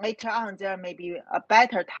it. Later on, there may be a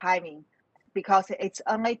better timing because it's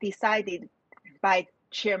only decided by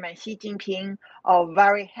Chairman Xi Jinping or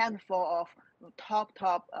very handful of top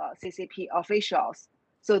CCP officials.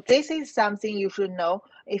 So this is something you should know.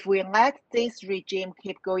 If we let this regime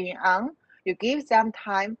keep going on, you give them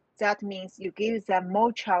time, that means you give them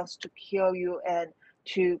more chance to kill you and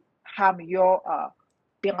to harm your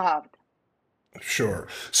beloved. Sure.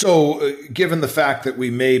 So, given the fact that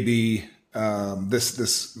we may be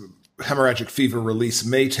this hemorrhagic fever release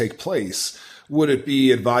may take place, would it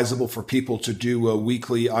be advisable for people to do a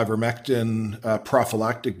weekly ivermectin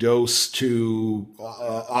prophylactic dose to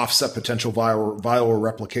offset potential viral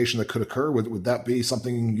replication that could occur? Would that be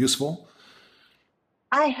something useful?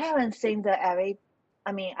 I haven't seen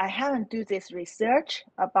I haven't do this research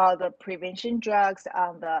about the prevention drugs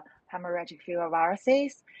on the hemorrhagic fever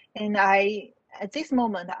viruses, and at this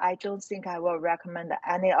moment I don't think I will recommend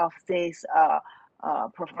any of these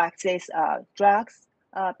prophylaxis drugs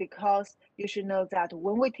because you should know that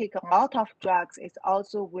when we take a lot of drugs, it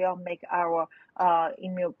also will make our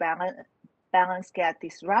immune balance get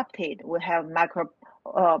disrupted. We have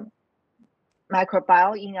microbiome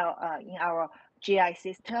in our GI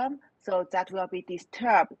system, so that will be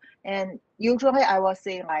disturbed. And usually I will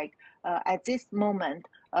say at this moment,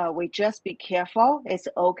 we just be careful. It's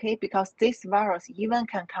okay because this virus even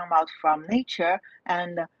can come out from nature,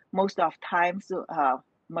 and most of times,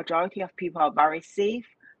 majority of people are very safe.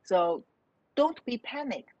 So don't be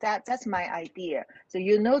panicked. That's my idea. So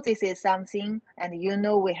this is something, and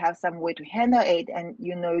we have some way to handle it, and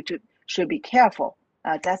should be careful.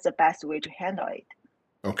 That's the best way to handle it.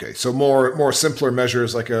 Okay, so more simpler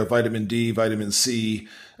measures like a vitamin D, vitamin C.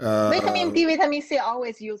 Vitamin D, vitamin C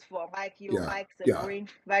always useful. Like you Yeah, like the yeah, green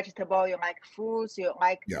vegetable, you like fruits, you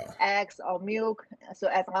like yeah. eggs or milk. So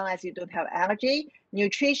as long as you don't have allergy,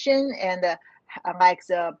 nutrition and like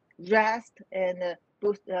the rest and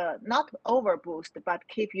boost, not over boost, but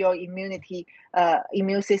keep your immune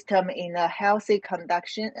system in a healthy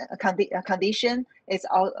condition is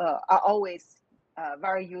are always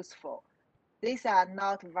very useful. These are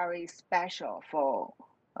not very special for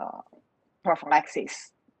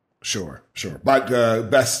prophylaxis. Sure, sure. But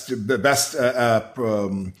best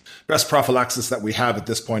prophylaxis that we have at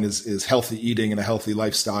this point is healthy eating and a healthy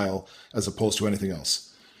lifestyle as opposed to anything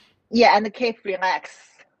else. Yeah, and keep relaxed.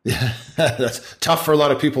 Yeah, that's tough for a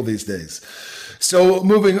lot of people these days. So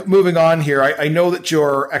moving on here, I know that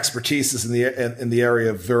your expertise is in the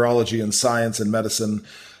area of virology and science and medicine,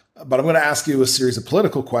 but I'm going to ask you a series of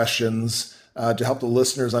political questions to help the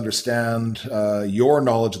listeners understand your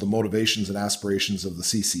knowledge of the motivations and aspirations of the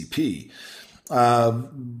CCP.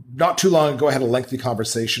 Not too long ago, I had a lengthy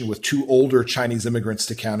conversation with two older Chinese immigrants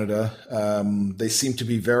to Canada. They seem to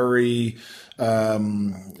be very,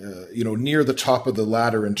 near the top of the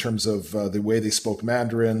ladder in terms of the way they spoke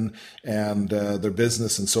Mandarin and their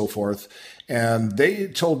business and so forth. And they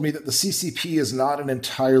told me that the CCP is not an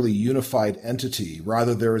entirely unified entity.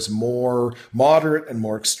 Rather, there is more moderate and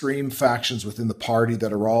more extreme factions within the party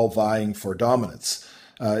that are all vying for dominance.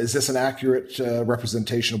 Is this an accurate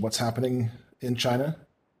representation of what's happening in China?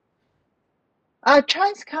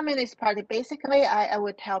 Chinese Communist Party, basically, I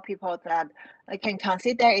would tell people that I can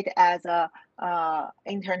consider it as a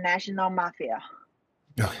international mafia.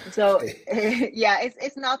 Okay. So yeah,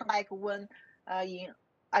 it's not like when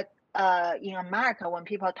in America when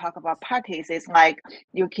people talk about parties, it's like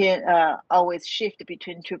you can always shift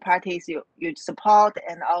between two parties you support,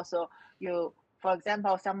 and also for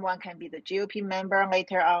example, someone can be the GOP member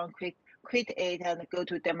later on quit it and go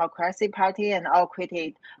to Democracy Party and all quit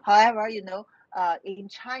it. However, in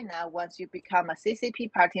China, once you become a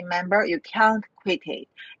CCP party member, you can't quit it.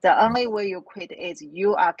 The only way you quit is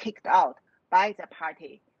you are kicked out by the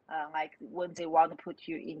party. like when they want to put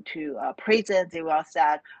you into prison, they will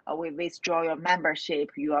say, we withdraw your membership,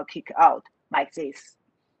 you are kicked out, like this.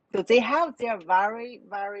 So they have their very,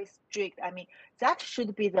 very strict, I mean, that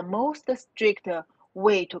should be the most strict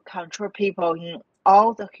way to control people in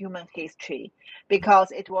all the human history,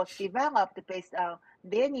 because it was developed based on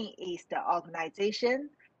Leninist organization.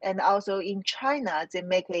 And also in China, they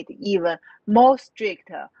make it even more strict,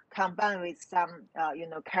 combined with some,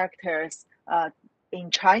 characters in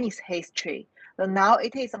Chinese history. So now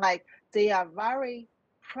it is like they are very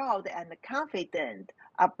proud and confident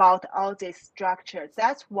about all these structures.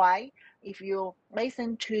 That's why if you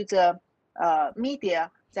listen to the media,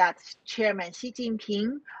 that Chairman Xi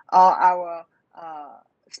Jinping or our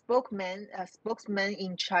spokesman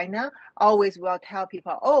in China always will tell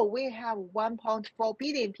people, oh, we have 1.4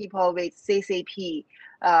 billion people with CCP,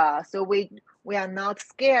 so we are not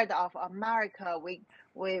scared of America. We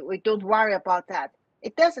don't worry about that.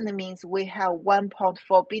 It doesn't mean we have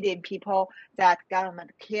 1.4 billion people that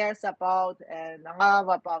government cares about and love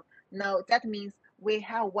about. No, that means we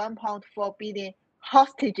have 1.4 billion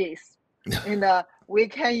hostages, and we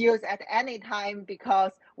can use at any time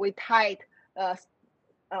because we tied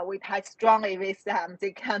strongly with them.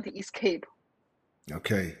 They can't escape.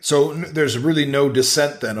 Okay, so there's really no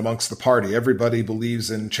dissent then amongst the party. Everybody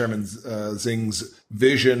believes in Chairman Xing's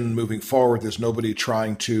vision moving forward. There's nobody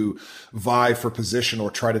trying to vie for position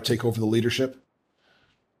or try to take over the leadership?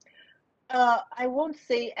 I won't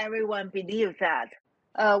say everyone believes that.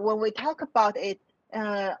 When we talk about it,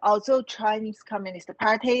 also Chinese Communist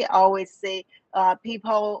Party always say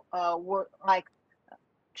people were like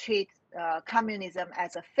treat communism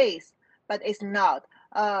as a phase, but it's not.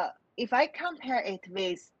 If I compare it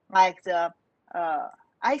with like the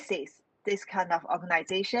ISIS, this kind of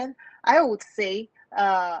organization, I would say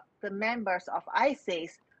the members of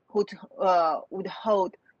ISIS would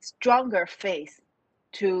hold stronger faith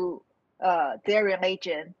to their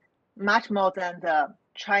religion much more than the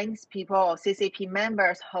Chinese people or CCP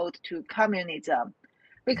members hold to communism.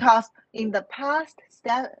 Because in the past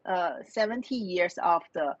 70 years of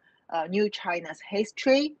the New China's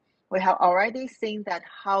history, we have already seen that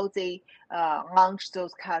how they launched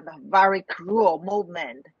those kind of very cruel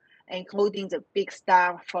movement, including the Big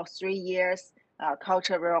Star for 3 years,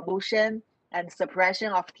 Cultural Revolution, and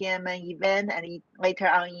suppression of Tiananmen event, and later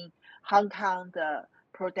on in Hong Kong, the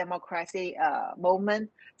pro-democracy movement.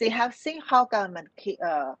 They have seen how government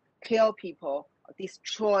kill people,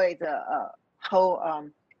 destroy the whole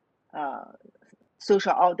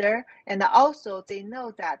social order, and also they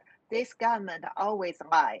know that this government always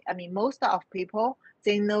lie. I mean, most of people,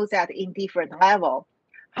 they know that in different level.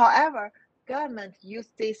 However, government use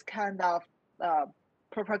this kind of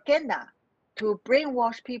propaganda to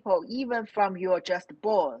brainwash people even from you're just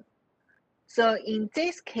born. So in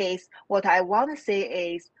this case, what I want to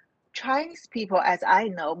say is Chinese people, as I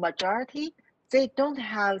know, majority, they don't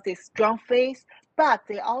have this strong faith, but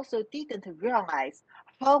they also didn't realize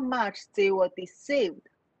how much they were deceived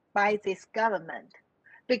by this government,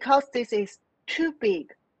 because this is too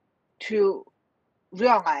big to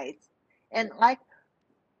realize. And like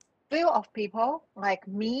few of people like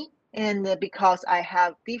me, and because I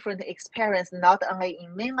have different experience, not only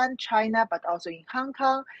in mainland China, but also in Hong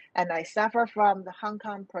Kong, and I suffer from the Hong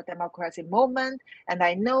Kong pro-democracy movement, and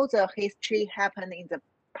I know the history happened in the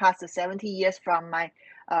past 70 years from my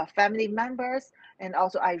family members, and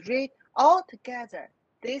also I read all together.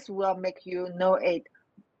 This will make you know it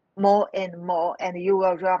more and more, and you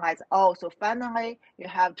will realize, oh, so finally you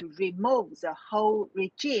have to remove the whole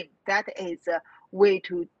regime. That is a way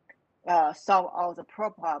to solve all the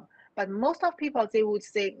problem. But most of people, they would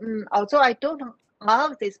say, although I don't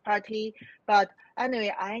love this party, but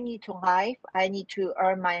anyway, I need to live, I need to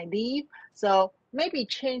earn my leave, so maybe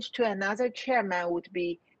change to another chairman would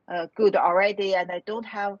be good already, and I don't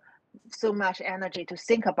have so much energy to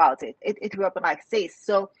think about it. It will be like this.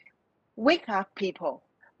 So wake up, people.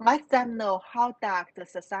 Let them know how dark the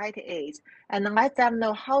society is, and let them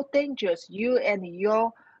know how dangerous you and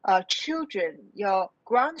your children, your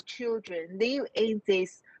grandchildren live in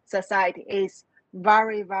this society is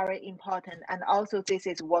very, very important. And also this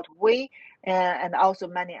is what we and also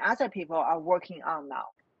many other people are working on now.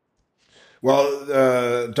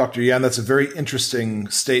 Well, Dr. Yan, that's a very interesting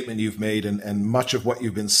statement you've made, and much of what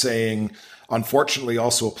you've been saying, unfortunately,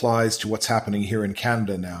 also applies to what's happening here in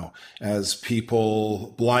Canada now, as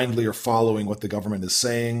people blindly are following what the government is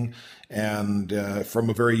saying, and from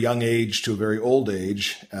a very young age to a very old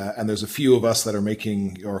age, and there's a few of us that are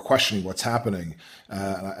making or questioning what's happening,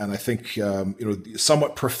 and I think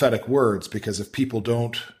somewhat prophetic words, because if people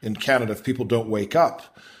don't in Canada, if people don't wake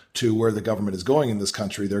up to where the government is going in this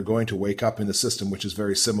country, they're going to wake up in a system which is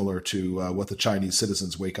very similar to what the Chinese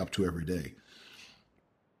citizens wake up to every day.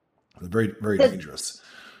 Very, very dangerous.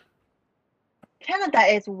 Canada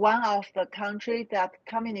is one of the countries that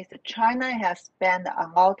communist China has spent a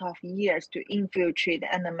lot of years to infiltrate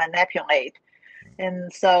and manipulate.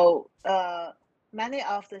 And so many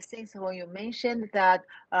of the things when you mentioned that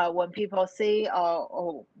when people say,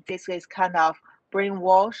 oh, this is kind of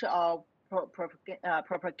brainwash or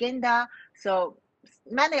propaganda, so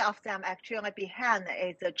many of them actually behind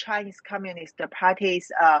is the Chinese Communist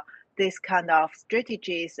Party's this kind of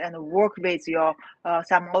strategies and work with your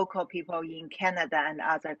some local people in Canada and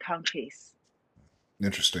other countries.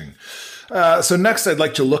 Interesting. So next, I'd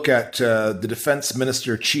like to look at the Defense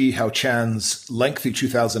Minister Chi Hao-chan's lengthy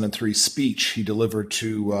 2003 speech he delivered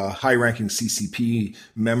to high-ranking CCP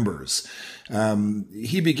members.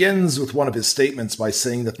 He begins with one of his statements by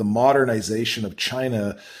saying that the modernization of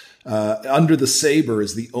China under the saber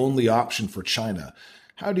is the only option for China.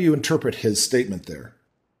 How do you interpret his statement there?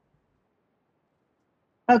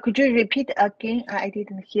 Could you repeat again? I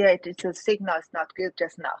didn't hear it. The signal is not good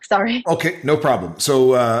just now. Sorry. Okay, no problem.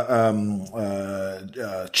 So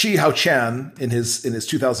Chi Hao-chan, in his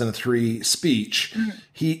 2003 speech,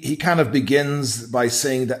 he kind of begins by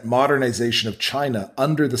saying that modernization of China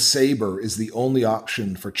under the saber is the only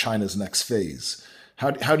option for China's next phase.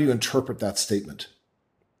 How do you interpret that statement?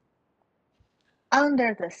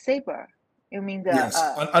 Under the saber, you mean the yes,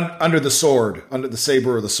 under the sword, under the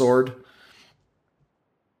saber or the sword.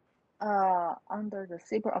 Under the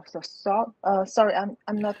saber of the sword. Sorry,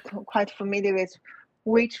 I'm not quite familiar with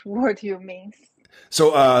which word you mean.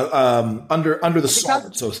 So under the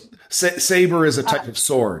sword. So saber is a type of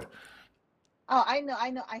sword. Oh, I know.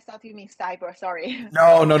 I thought you mean cyber. Sorry.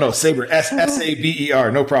 No. Saber.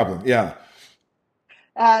 SABER. No problem. Yeah.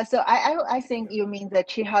 So I think you mean the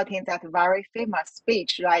Chi Hao-tian, that very famous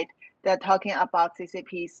speech, right? They're talking about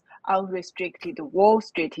CCP's unrestricted war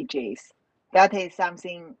strategies. That is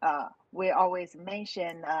something we always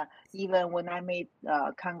mention, even when I meet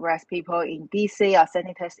Congress people in DC or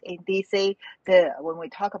senators in DC, when we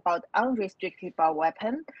talk about unrestricted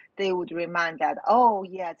weapon, they would remind that, oh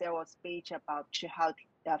yeah, there was speech about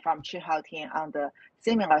from Chi Hao-tian on the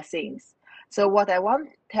similar things. So what I want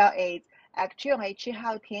to tell is, actually, Chi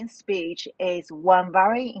Hao-tian's speech is one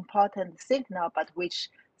very important signal, but which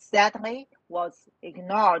sadly was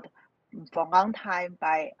ignored for a long time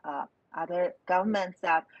by other governments,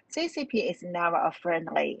 that CCP is never a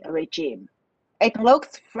friendly regime. It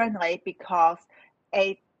looks friendly because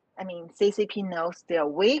CCP knows they're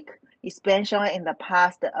weak, especially in the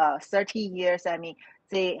past 30 years.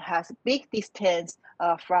 They have big distance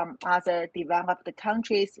from other developed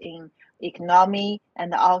countries in economy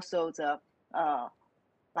and also the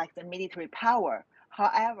military power.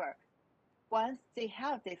 However, once they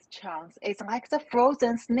have this chance, it's like the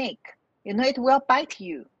frozen snake. It will bite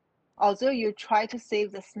you. Although you try to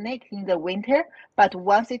save the snake in the winter, but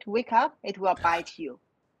once it wakes up, it will bite you.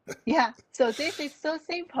 Yeah, so this is so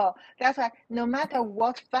simple. That's why no matter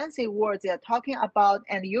what fancy words they're talking about,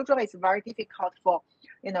 and usually it's very difficult for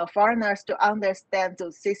foreigners to understand the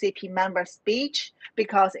CCP member speech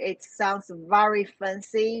because it sounds very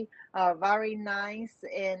fancy, very nice,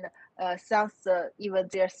 and sounds even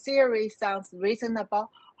their theory sounds reasonable.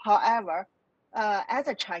 However, as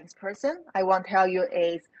a Chinese person, I want to tell you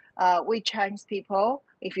is we Chinese people,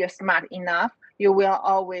 if you're smart enough, you will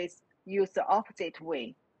always use the opposite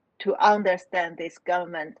way to understand this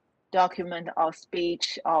government document or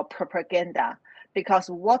speech or propaganda, because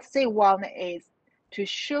what they want is to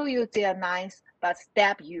show you they're nice, but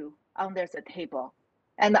stab you under the table.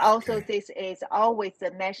 And also this is always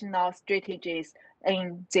the national strategies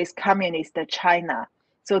in this communist China.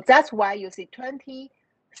 So that's why you see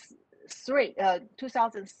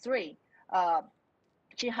 2003, Chi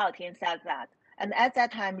Hao-tian said that. And at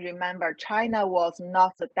that time, remember, China was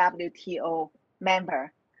not the WTO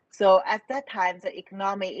member. So at that time, the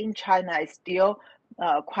economy in China is still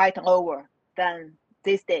quite lower than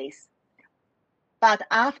these days. But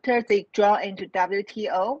after they joined into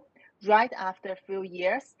WTO, right after a few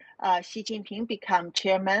years, Xi Jinping became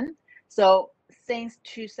chairman. So since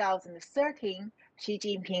 2013, Xi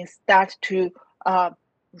Jinping started to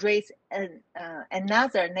raise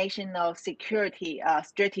another national security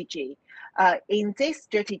strategy. In this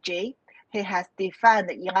strategy, he has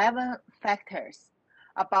defined 11 factors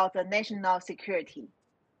about the national security.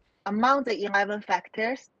 Among the 11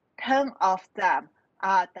 factors, 10 of them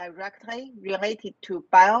are directly related to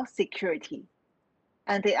biosecurity.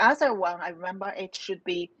 And the other one, I remember it should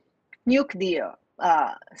be nuclear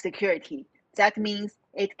security. That means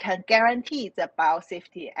it can guarantee the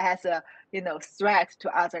biosafety as a threat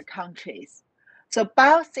to other countries. So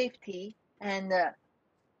biosafety and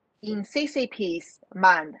in CCP's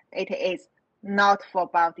mind, it is not for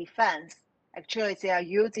biodefense. Actually, they are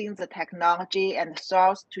using the technology and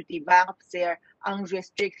source to develop their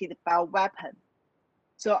unrestricted bioweapon.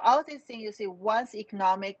 So all these things, you see, once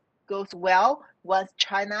economic goes well, once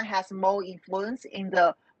China has more influence in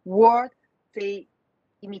the world, they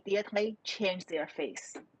immediately change their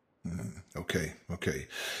face. Okay.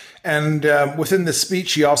 And within the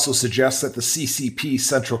speech, he also suggests that the CCP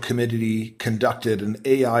Central Committee conducted an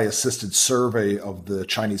AI-assisted survey of the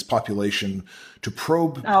Chinese population to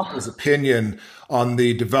probe people's opinion on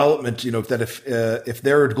the development, that if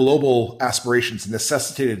their global aspirations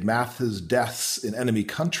necessitated mass deaths in enemy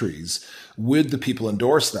countries, would the people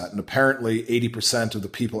endorse that? And apparently 80% of the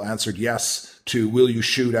people answered yes to will you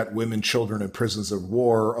shoot at women, children, and prisoners of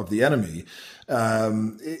war of the enemy.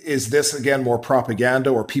 Is this, again, more propaganda,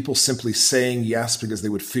 or people simply saying yes because they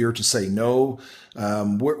would fear to say no?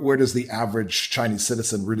 Where does the average Chinese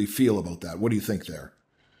citizen really feel about that? What do you think there?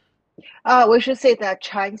 We should say that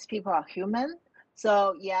Chinese people are human.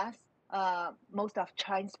 So yes, most of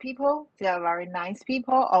Chinese people, they are very nice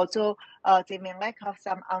people. Also, they may lack of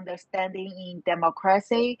some understanding in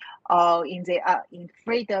democracy or in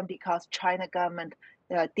freedom, because China government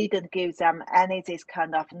didn't give them any this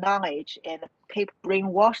kind of knowledge and keep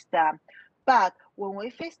brainwash them. But when we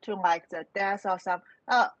face to like the death or some,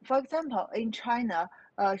 for example, in China,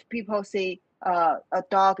 people say a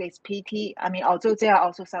dog is pity. I mean, although there are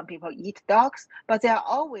also some people eat dogs, but there are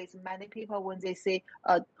always many people when they see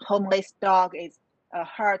a homeless dog is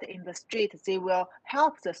hurt in the street, they will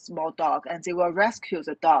help the small dog and they will rescue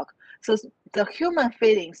the dog. So the human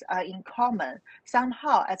feelings are in common.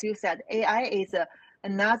 Somehow, as you said, AI is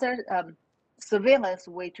another surveillance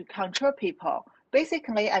way to control people.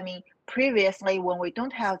 Basically, I mean, previously when we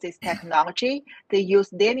don't have this technology, they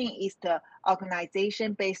use Lenin-ist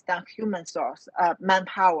organization based on human source,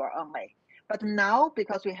 manpower only. But now,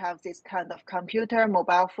 because we have this kind of computer,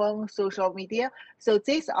 mobile phone, social media, so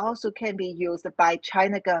this also can be used by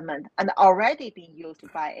China government and already being used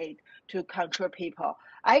by it to control people.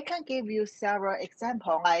 I can give you several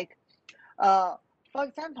examples, like, for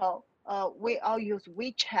example, we all use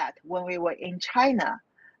WeChat when we were in China,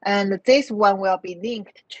 and this one will be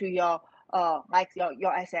linked to your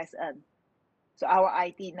your SSN, so our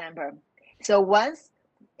ID number. So once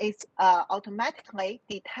it's automatically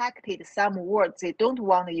detected some words they don't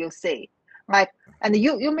want you to say, like, and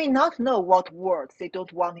you may not know what words they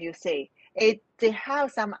don't want you to say. They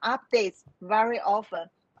have some updates very often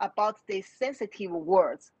about these sensitive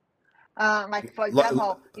words. Like for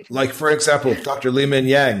example, for example, Dr. Li-Meng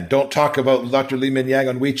Yan. Don't talk about Dr. Li-Meng Yan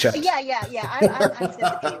on WeChat. I'm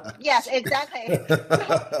sensitive. Yes, exactly.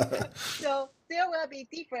 So there will be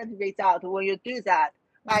different results when you do that.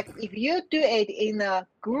 Like if you do it in a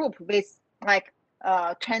group with like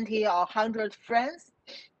 20 or 100 friends,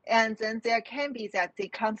 and then there can be that they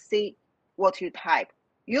can't see what you type.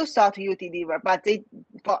 You thought you deliver, but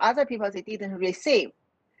for other people they didn't receive.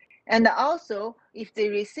 And also, if they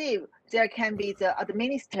receive, there can be the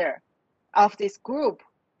administrator of this group,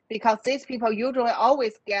 because these people usually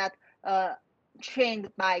always get trained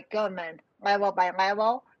by government level by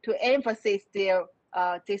level to emphasize their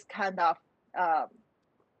this kind of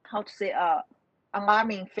how to say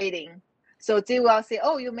alarming feeling. So they will say,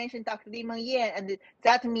 "Oh, you mentioned Dr. Li-Meng Yan, and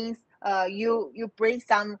that means you bring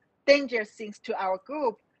some dangerous things to our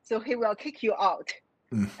group, so he will kick you out."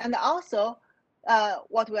 And also,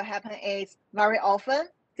 what will happen is very often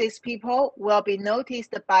these people will be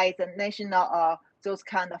noticed by the national those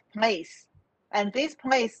kind of place, and this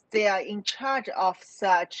place they are in charge of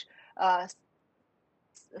such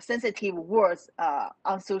sensitive words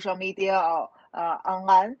on social media or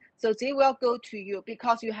online. So they will go to you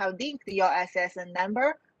because you have linked your SSN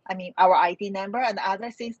number, I mean our ID number and other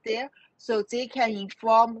things there. So they can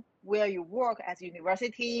inform where you work as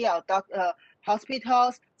university or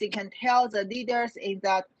hospitals. They can tell the leaders in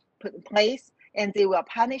that place, and they will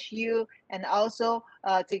punish you. And also,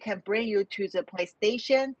 they can bring you to the police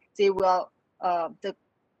station. They will,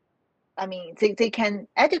 they can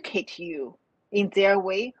educate you in their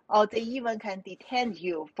way, or they even can detain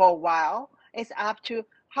you for a while. It's up to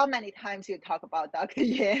how many times you talk about Dr.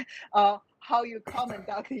 Yan or how you comment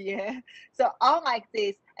Dr. Yan. So all like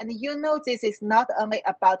this, and this is not only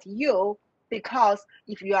about you, because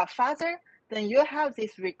if you are father, then you have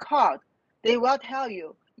this record. They will tell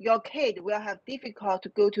you your kid will have difficult to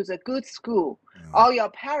go to the good school, or your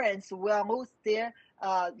parents will lose their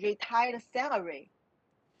retired salary.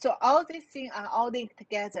 So all these things are all linked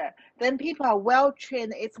together. Then people are well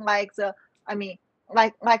trained. It's like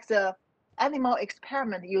like the animal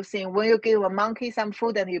experiment using when you give a monkey some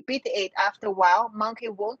food and you beat it, after a while, monkey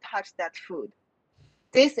won't touch that food.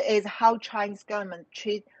 This is how Chinese government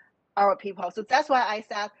treat our people. So that's why I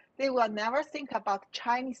said they will never think about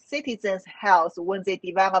Chinese citizens' health when they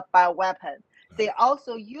develop bioweapon. They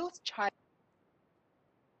also use China.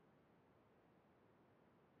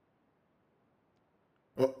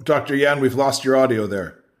 Oh, Dr. Yan, we've lost your audio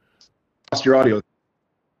there. Lost your audio.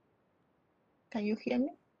 Can you hear me?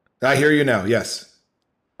 I hear you now. Yes.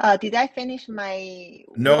 Did I finish my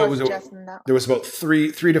No, it words was just now? there was about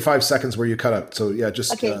three to 5 seconds where you cut out. So yeah,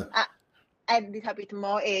 just Okay, add a little bit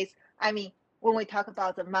more is, when we talk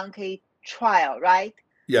about the monkey trial, right?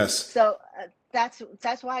 yes. So that's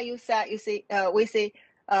why we say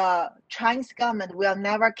Chinese government will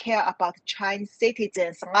never care about Chinese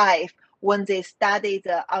citizens' life when they study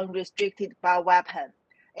the unrestricted bioweapon.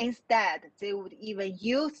 Instead, they would even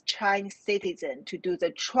use Chinese citizens to do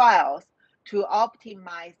the trials to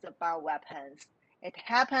optimize the bioweapons. It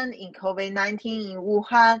happened in COVID-19 in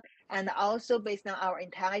Wuhan, and also based on our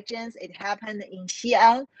intelligence, it happened in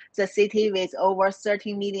Xi'an, the city with over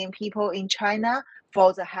 30 million people in China,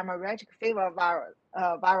 for the hemorrhagic fever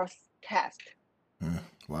virus test.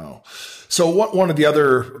 Wow. So one of the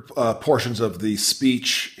other portions of the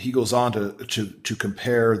speech, he goes on to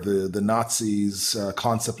compare the Nazis'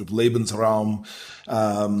 concept of Lebensraum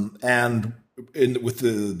and with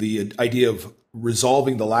the idea of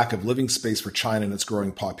resolving the lack of living space for China and its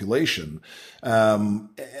growing population.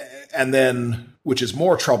 And then, which is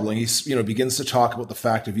more troubling, he begins to talk about the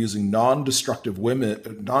fact of using non-destructive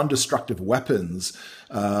weapons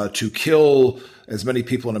to kill as many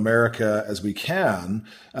people in America as we can,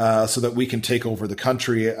 so that we can take over the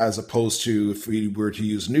country, as opposed to if we were to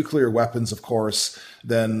use nuclear weapons, of course,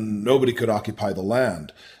 then nobody could occupy the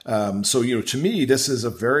land. So, to me, this is a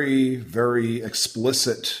very, very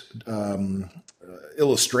explicit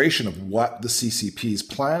illustration of what the CCP's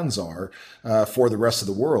plans are for the rest of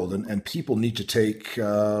the world, and people need to take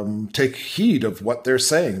heed of what they're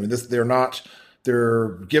saying. I mean, they're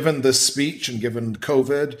given this speech and given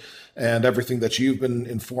COVID and everything that you've been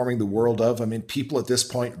informing the world of. I mean, people at this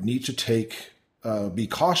point need to be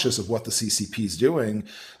cautious of what the CCP is doing.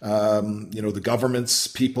 The governments,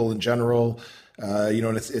 people in general.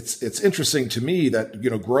 And it's interesting to me that,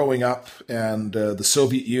 growing up and the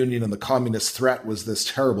Soviet Union and the communist threat was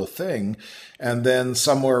this terrible thing. And then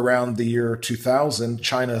somewhere around the year 2000,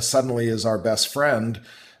 China suddenly is our best friend.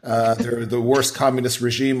 They're the worst communist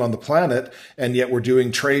regime on the planet, and yet we're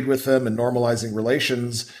doing trade with them and normalizing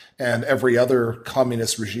relations. And every other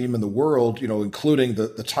communist regime in the world, including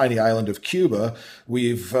the tiny island of Cuba,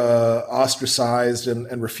 we've ostracized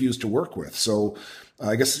and refused to work with. So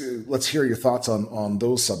I guess let's hear your thoughts on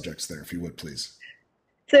those subjects there, if you would, please.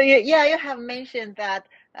 So you have mentioned that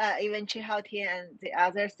even Chi Haotian and the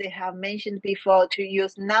others, they have mentioned before to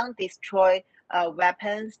use non-destroy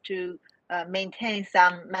weapons to maintain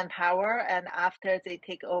some manpower, and after they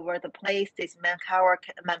take over the place, this manpower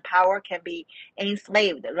can be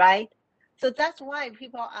enslaved, right? So that's why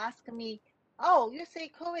people ask me, oh, you say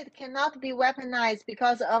COVID cannot be weaponized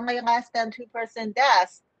because only less than 2%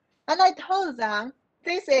 deaths. And I told them,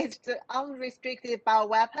 this is the unrestricted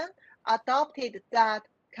bioweapon, adopted that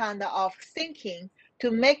kind of thinking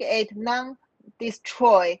to make it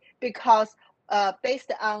non-destroy, because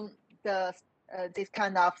based on this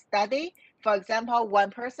kind of study, for example, one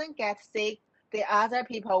person gets sick, the other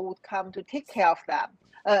people would come to take care of them.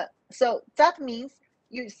 So that means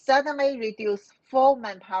you suddenly reduce 4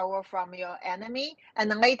 manpower from your enemy, and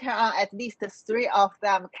later on, at least 3 of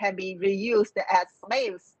them can be reused as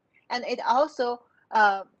slaves. And it also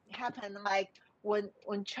happened like when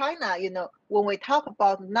China, when we talk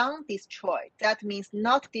about non-destroy, that means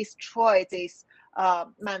not destroy this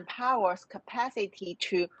manpower's capacity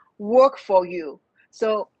to work for you.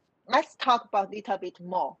 So let's talk about a little bit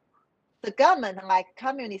more. The government, like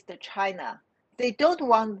communist China, they don't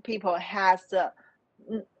want people has,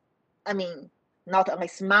 not only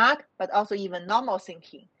smart, but also even normal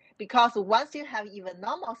thinking. Because once you have even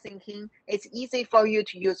normal thinking, it's easy for you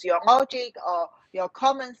to use your logic or your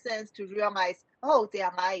common sense to realize, oh, they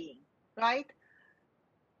are lying, right?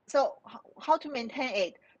 So how to maintain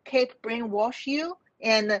it? Keep brainwash you,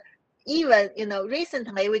 and even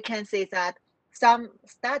recently we can see that some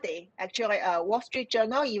study, actually Wall Street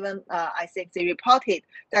Journal even I think they reported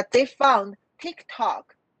that they found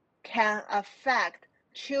TikTok can affect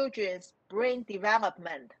children's brain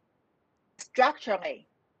development structurally,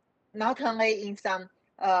 not only in some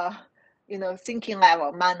thinking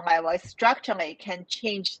level, mind level, structurally can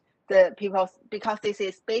change the people, because this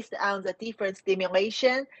is based on the different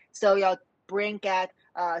stimulation. So your brain get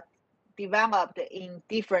developed in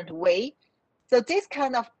different way. So this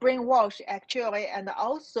kind of brainwash actually, and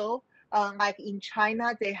also like in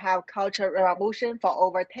China, they have cultural revolution for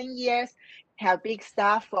over 10 years, have big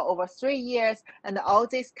stuff for over 3 years, and all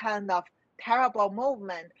this kind of terrible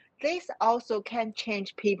movement. This also can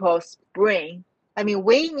change people's brain. I mean,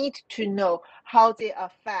 we need to know how they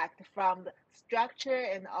affect from the structure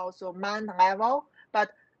and also mind level.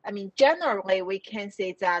 But I mean, generally, we can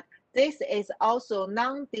say that this is also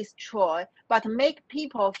non-destroy, but make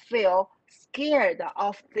people feel scared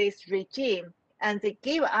of this regime, and they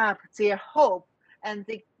give up their hope, and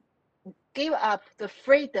they give up the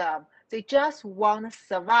freedom. They just want to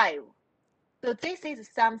survive. So this is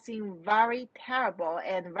something very terrible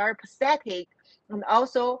and very pathetic. And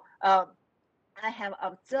also, I have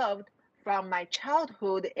observed from my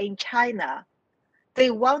childhood in China,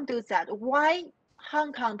 they won't do that. Why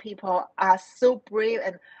Hong Kong people are so brave,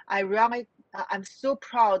 and I'm so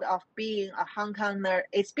proud of being a Hong Konger.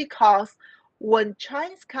 It's because when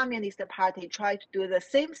Chinese Communist Party tried to do the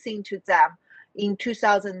same thing to them in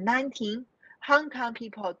 2019, Hong Kong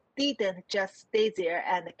people didn't just stay there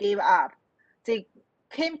and give up. They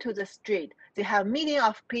came to the street. They have millions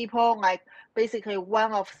of people, like basically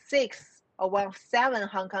one of 6 or one of 7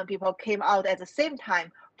 Hong Kong people came out at the same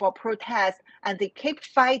time for protest, and they keep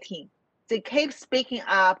fighting. They keep speaking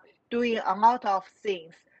up, doing a lot of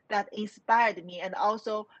things that inspired me, and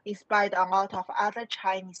also inspired a lot of other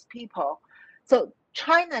Chinese people. So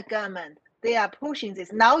China government, they are pushing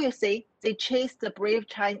this. Now you see, they chase the brave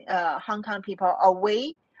Hong Kong people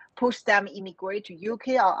away, push them immigrate to UK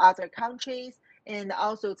or other countries, and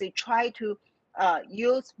also they try to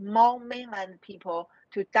use more mainland people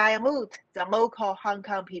to dilute the local Hong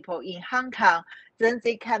Kong people in Hong Kong. Then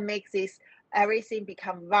they can make this everything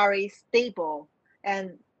become very stable.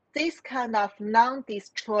 And this kind of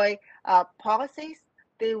non-destroy policies,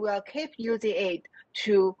 they will keep using it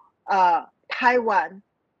to Taiwan,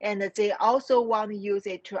 and they also want to use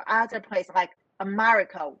it to other places like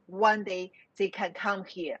America. One day they can come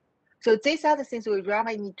here. So these are the things we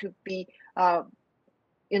really need to be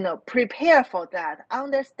prepare for that,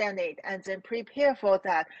 understand it, and then prepare for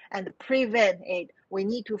that and prevent it. We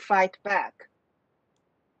need to fight back.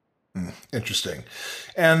 Interesting.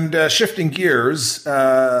 And shifting gears,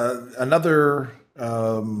 another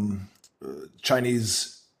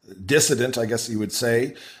Chinese dissident, I guess you would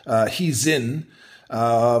say, He Zin,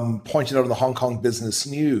 pointed out in the Hong Kong Business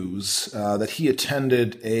News that he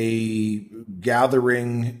attended a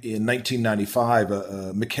gathering in 1995,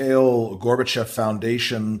 a Mikhail Gorbachev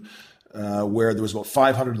Foundation, where there was about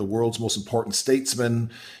 500 of the world's most important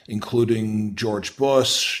statesmen, including George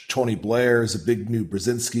Bush, Tony Blair, Zbigniew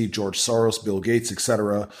Brzezinski, George Soros, Bill Gates,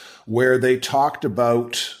 etc., where they talked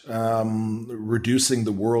about reducing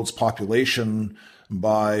the world's population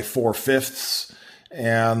by 4/5,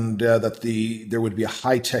 and that there would be a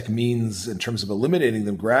high-tech means in terms of eliminating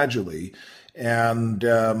them gradually. And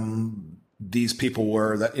these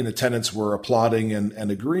people that in attendance were applauding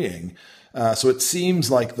and agreeing. So it seems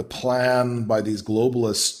like the plan by these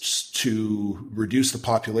globalists to reduce the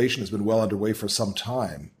population has been well underway for some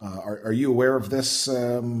time. Are you aware of this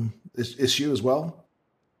issue as well?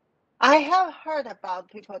 I have heard about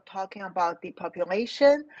people talking about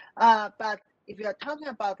depopulation, but if you're talking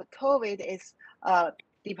about the COVID, it's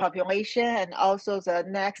depopulation, and also the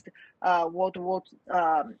next World War,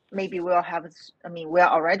 maybe we'll have, we're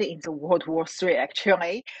already in the World War III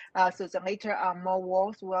actually. So the later more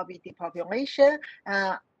wars will be depopulation.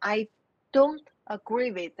 I don't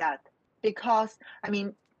agree with that, because,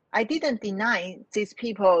 I didn't deny these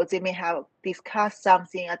people, they may have discussed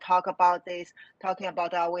something, talk about this, talking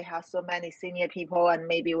about we have so many senior people and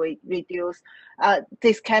maybe we reduce.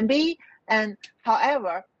 This can be, and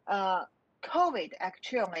however, COVID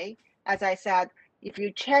actually, as I said, if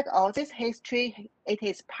you check all this history, it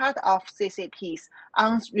is part of CCP's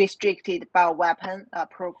unrestricted bioweapon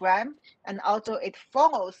program, and also it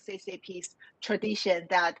follows CCP's tradition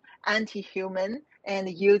that anti-human and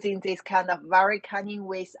using this kind of very cunning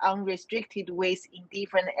ways, unrestricted ways in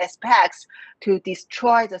different aspects to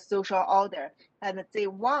destroy the social order. And they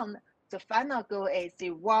want, the final goal is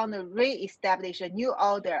they want to re-establish a new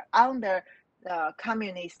order under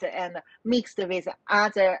communist and mixed with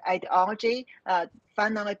other ideology,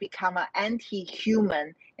 finally become an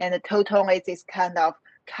anti-human and totally this kind of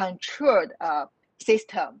controlled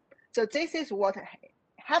system. So this is what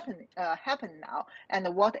happen now,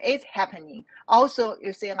 and what is happening. Also,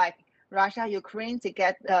 you see, like Russia, Ukraine, they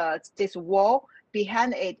get this war.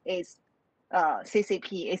 Behind it is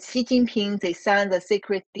CCP. It's Xi Jinping. They signed the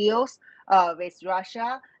secret deals with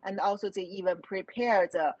Russia, and also they even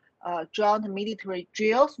prepared the joint military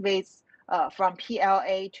drills with from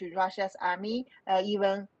PLA to Russia's army,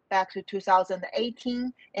 even back to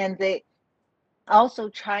 2018, and they also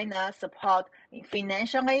China support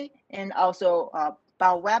financially and also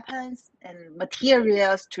buy weapons and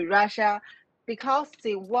materials to Russia because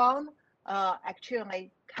they want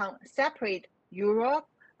actually separate Europe,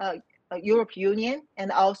 Europe Union,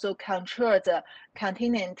 and also control the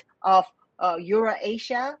continent of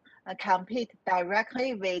Eurasia, compete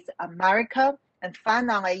directly with America, and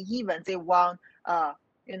finally even they want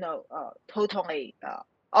totally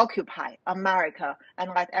occupy America and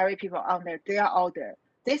let every people under their order.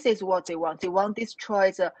 This is what they want. They want to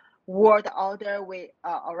destroy the world order we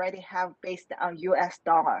already have based on US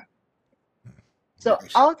dollar. So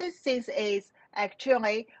Right. all these things is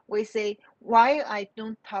actually we say why I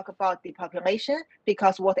don't talk about the population,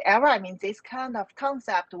 because whatever, I mean, this kind of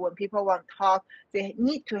concept, when people want to talk, they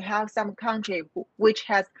need to have some country which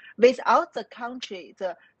has, without the country,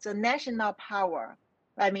 the national power.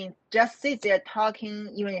 I mean, just sit there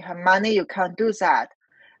talking, even you have money, you can't do that.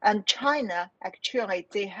 And China, actually,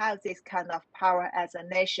 they have this kind of power as a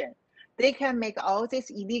nation. They can make all these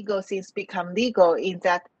illegal things become legal in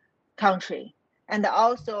that country. And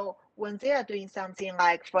also, when they are doing something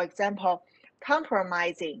like, for example,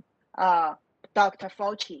 compromising Dr.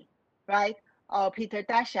 Fauci, right, or Peter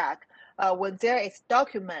Daszak, when there is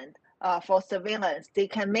document for surveillance, they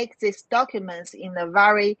can make these documents in a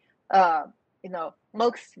very,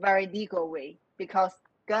 looks very legal way, because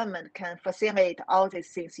government can facilitate all these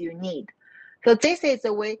things you need. So this is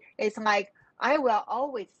the way. It's like I will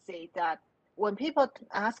always say that when people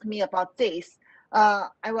ask me about this, I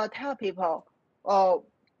will tell people,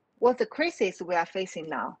 what the crisis we are facing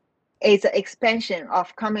now is the expansion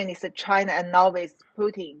of communist China and now with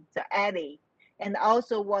Putin, the ally, and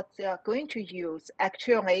also what they are going to use.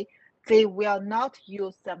 Actually, they will not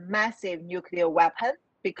use the massive nuclear weapon,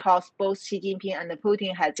 because both Xi Jinping and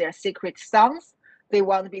Putin have their secret sons. They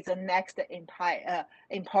want to be the next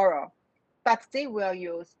emperor, but they will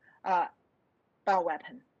use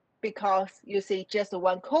bioweapon, because you see, just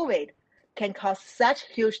one COVID can cause such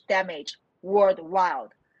huge damage worldwide.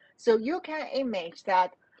 So you can imagine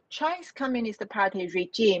that Chinese Communist Party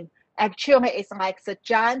regime actually is like the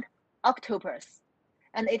giant octopus,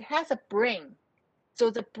 and it has a brain.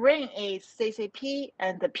 So the brain is CCP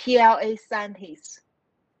and the PLA scientists,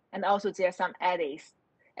 and also there are some allies.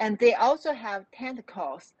 And they also have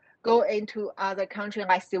tentacles go into other countries,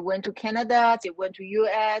 like they went to Canada, they went to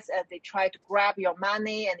US, and they try to grab your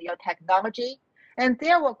money and your technology. And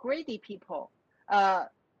there were greedy people.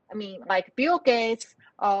 Like Bill Gates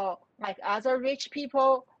or like other rich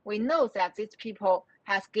people. We know that these people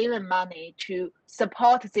has given money to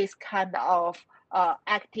support this kind of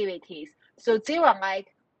activities. So they were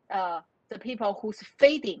like the people who's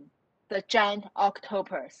feeding the giant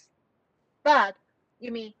octopus. But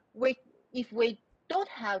you mean if we don't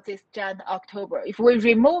have this giant octopus, if we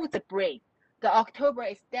remove the brain, the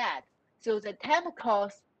octopus is dead. So the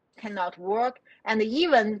tentacles cannot work, and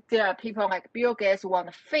even there are people like Bill Gates who want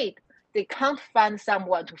to feed, they can't find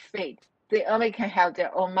someone to feed. They only can have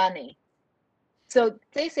their own money. So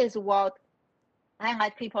this is what I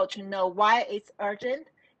like people to know, why it's urgent.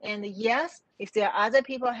 And yes, if there are other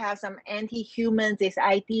people have some anti-human, these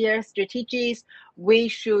ideas, strategies, we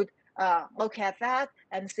should look at that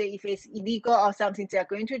and see if it's illegal or something they're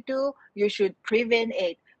going to do. You should prevent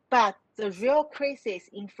it. But the real crisis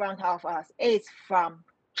in front of us is from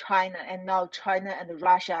China, and now China and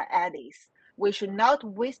Russia allies. We should not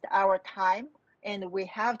waste our time, and we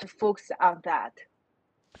have to focus on that.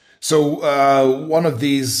 So one of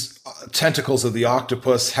these tentacles of the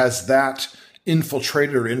octopus, has that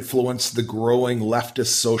infiltrated or influenced the growing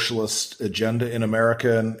leftist socialist agenda in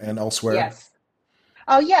America and elsewhere? Yes.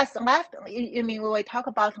 Oh, yes, left. You mean when we talk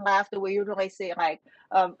about left, we usually say like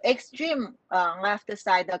extreme left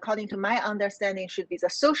side, according to my understanding, should be the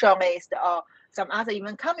socialist or some other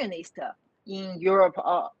even communist in Europe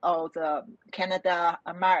or the Canada,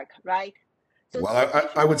 America, right? So well,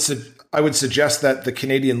 I would suggest that the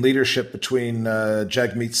Canadian leadership between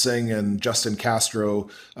Jagmeet Singh and Justin Castro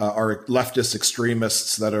are leftist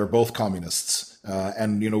extremists that are both communists,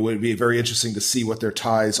 and it would be very interesting to see what their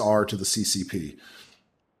ties are to the CCP.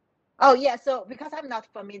 Oh, yeah. So because I'm not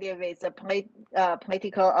familiar with the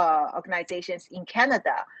political organizations in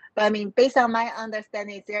Canada, but I mean, based on my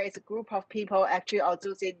understanding, there is a group of people actually,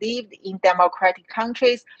 although they lived in democratic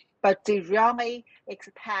countries, but they really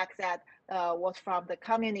expect that what from the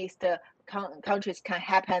communist countries can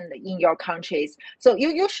happen in your countries. So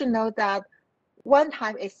you should know that one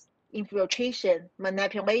type is infiltration,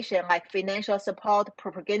 manipulation, like financial support,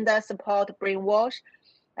 propaganda support, brainwash.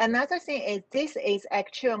 Another thing is this is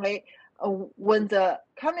actually when the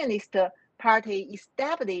Communist Party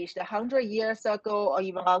established 100 years ago or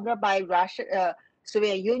even longer by Russia,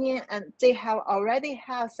 Soviet Union, and they have already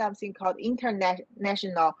have something called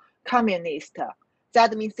international communist.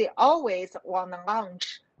 That means they always want to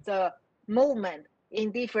launch the movement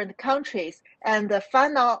in different countries, and the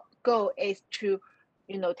final goal is to,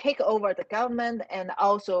 take over the government and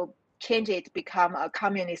also change it become a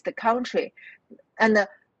communist country. And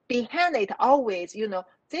behind it always,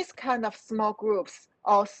 this kind of small groups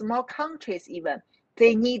or small countries even,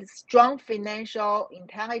 they need strong financial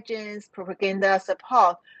intelligence, propaganda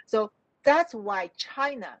support. So that's why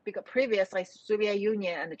China, because previously Soviet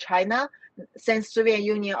Union and China, since Soviet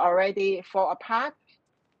Union already fall apart,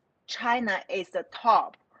 China is the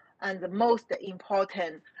top and the most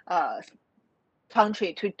important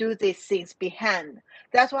country to do these things behind.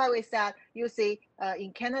 That's why we said, you see,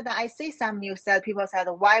 in Canada, I see some news that people said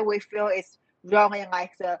why we feel it's running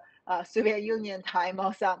like the Soviet Union time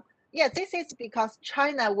or some. Yeah, this is because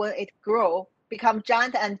China, when it grow, become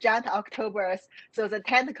giant and giant octopus, so the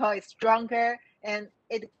tentacle is stronger and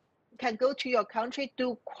it can go to your country,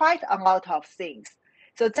 do quite a lot of things.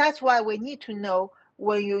 So that's why we need to know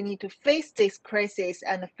when you need to face this crisis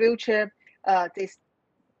and the future, this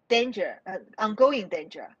danger, ongoing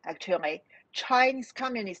danger, actually. Chinese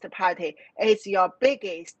Communist Party is your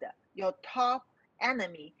biggest, your top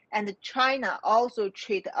enemy. And China also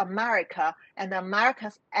treat America and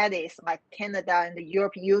America's allies like Canada and the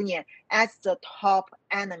European Union as the top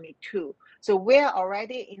enemy too. So we're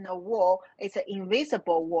already in a war. It's an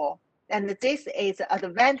invisible war. And this is an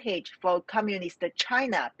advantage for communist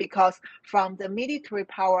China because from the military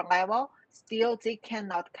power level, still they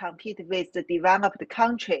cannot compete with the developed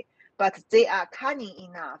country, but they are cunning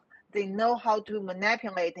enough. They know how to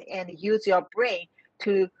manipulate and use your brain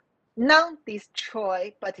to not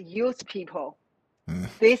destroy, but use people.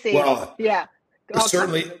 This is, Well, yeah.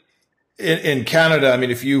 certainly in Canada, I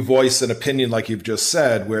mean, if you voice an opinion like you've just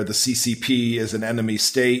said, where the CCP is an enemy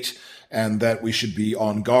state and that we should be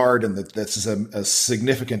on guard and that this is a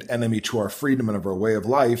significant enemy to our freedom and of our way of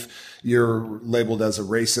life, you're labeled as a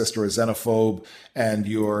racist or a xenophobe and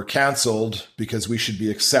you're canceled because we should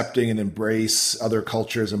be accepting and embrace other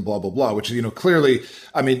cultures and blah, blah, blah, which, clearly,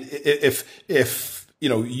 I mean, if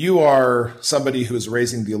you are somebody who is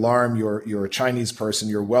raising the alarm. You're a Chinese person.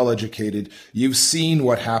 You're well educated. You've seen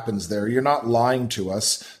what happens there. You're not lying to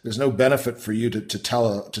us. There's no benefit for you to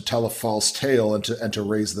tell a false tale and to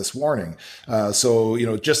raise this warning.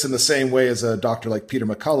 So just in the same way as a doctor like Peter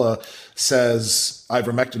McCullough says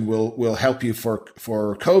ivermectin will help you for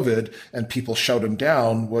COVID, and people shout him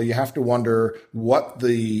down. Well, you have to wonder what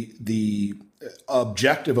the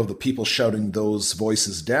objective of the people shouting those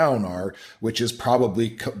voices down are, which is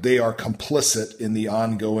probably they are complicit in the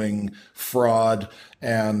ongoing fraud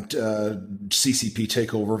and CCP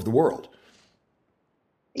takeover of the world.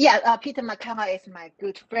 Yeah, Peter McCullough is my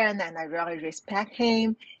good friend, and I really respect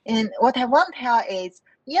him. And what I want to tell is,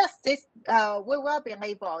 yes, this we will be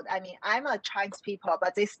labeled. I mean, I'm a Chinese people,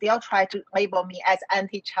 but they still try to label me as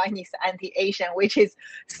anti-Chinese, anti-Asian, which is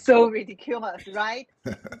so ridiculous, right?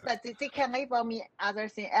 But they can label me other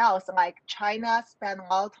thing else, like China spend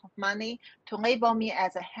a lot of money to label me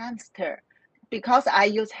as a hamster because I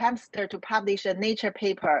use hamster to publish a Nature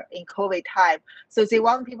paper in COVID time. So they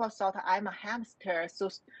want people thought I'm a hamster,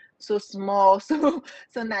 so small, so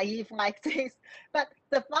naive like this. But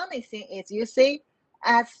the funny thing is, you see,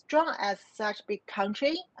 as strong as such big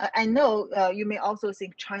country, I know you may also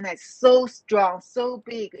think China is so strong, so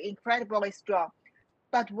big, incredibly strong.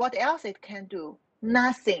 But what else it can do?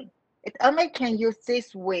 Nothing. It only can use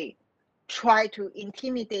this way, try to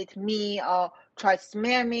intimidate me or try to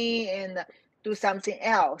smear me and do something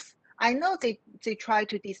else. I know they try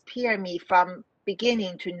to disappear me from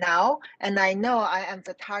beginning to now, and I know I am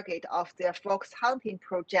the target of their fox hunting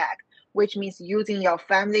project, which means using your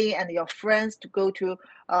family and your friends to go to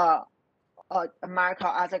America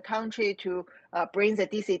or other country to bring the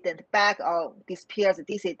dissident back or disappear the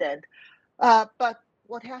dissident. But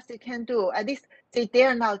what else they can do? At least they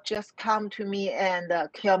dare not just come to me and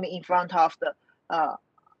kill me in front of the,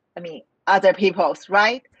 other people's,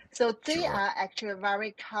 right? So they Sure. are actually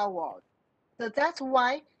very coward. So that's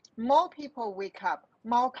why more people wake up,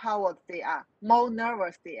 more cowards they are, more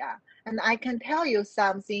nervous they are. And I can tell you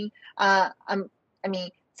something.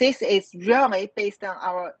 This is really based on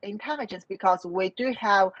our intelligence because we do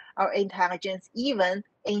have our intelligence even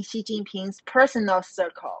in Xi Jinping's personal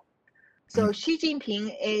circle. So Xi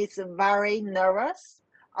Jinping is very nervous,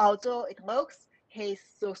 although it looks he's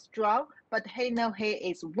so strong, but he knows he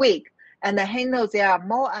is weak. And he knows there are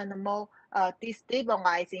more and more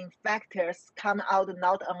destabilizing factors come out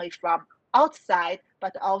not only from outside,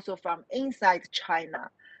 but also from inside China.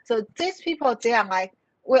 So these people, they are like,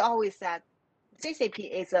 we always said,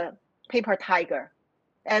 CCP is a paper tiger.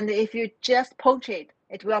 And if you just punch it,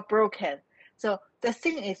 it will broken. So the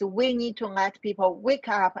thing is, we need to let people wake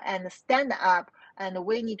up and stand up, and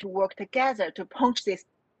we need to work together to punch this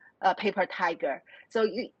paper tiger. So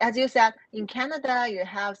as you said, in Canada, you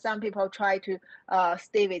have some people try to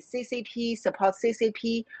stay with CCP, support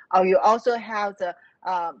CCP, or you also have the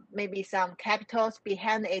maybe some capitals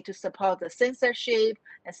behind it to support the censorship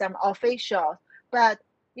and some officials. But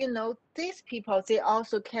these people, they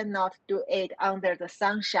also cannot do it under the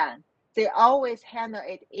sunshine. They always handle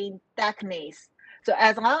it in darkness. So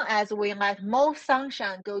as long as we let more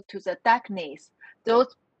sunshine go to the darkness,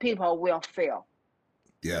 those people will fail.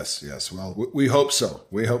 Yes, yes. Well, we hope so.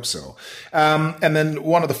 We hope so. And then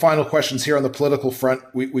one of the final questions here on the political front,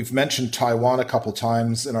 we've mentioned Taiwan a couple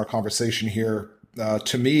times in our conversation here.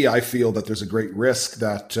 To me, I feel that there's a great risk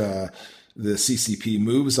that the CCP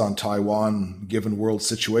moves on Taiwan, given world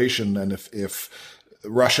situation. And if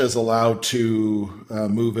Russia is allowed to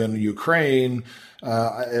move in Ukraine,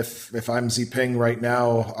 if I'm Xi right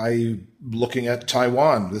now, I'm looking at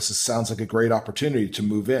Taiwan. Sounds like a great opportunity to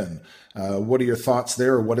move in. What are your thoughts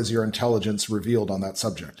there? What has your intelligence revealed on that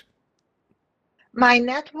subject? My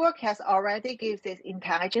network has already given this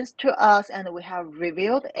intelligence to us, and we have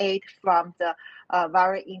revealed it from the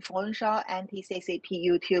very influential anti-CCP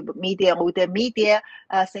YouTube media, the media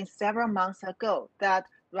since several months ago, that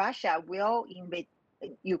Russia will invade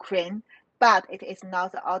Ukraine, but it is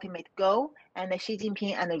not the ultimate goal. And Xi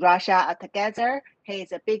Jinping and Russia are together. He is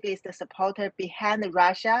the biggest supporter behind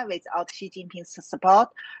Russia. Without Xi Jinping's support,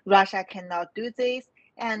 Russia cannot do this.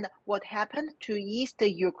 And what happened to East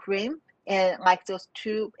Ukraine, and like those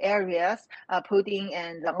two areas, Putin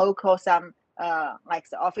and the local, some like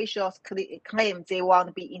the officials claim they want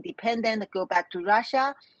to be independent, go back to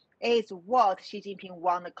Russia, is what Xi Jinping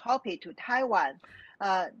want to copy to Taiwan.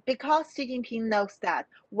 Because Xi Jinping knows that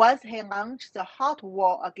once he launches the hot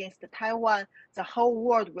war against Taiwan, the whole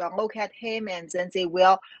world will look at him, and then they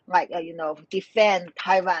will defend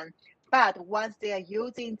Taiwan. But once they are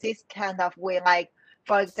using this kind of way, like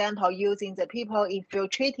for example, using the people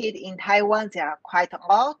infiltrated in Taiwan, there are quite a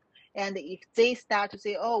lot. And if they start to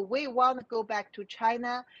say, oh, we want to go back to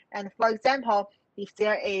China, and for example, if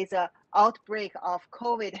there is an outbreak of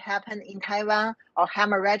COVID happen in Taiwan, or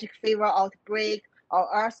hemorrhagic fever outbreak, or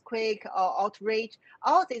earthquake, or outrage,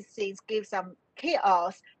 all these things give some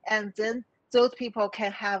chaos, and then those people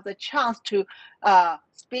can have the chance to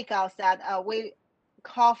speak out that we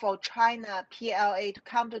call for China PLA to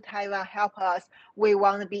come to Taiwan, help us. We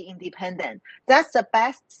want to be independent. That's the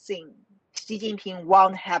best thing Xi Jinping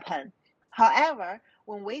won't happen. However,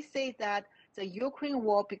 when we say that the Ukraine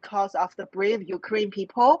war, because of the brave Ukraine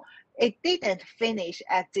people, it didn't finish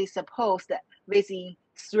as they supposed within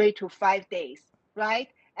 3 to 5 days, right?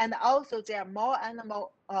 And also there are more and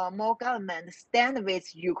more governments stand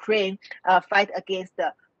with Ukraine, fight against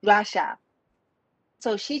Russia.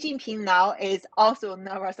 So Xi Jinping now is also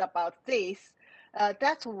nervous about this.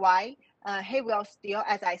 That's why he will still,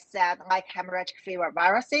 as I said, like hemorrhagic fever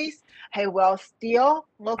viruses, he will still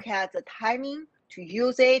look at the timing to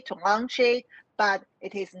use it, to launch it, but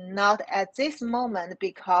it is not at this moment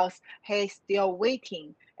because he's still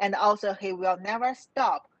waiting. And also he will never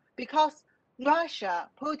stop because Russia,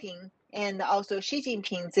 Putin, and also Xi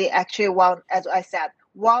Jinping, they actually want, as I said,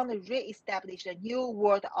 want to re-establish a new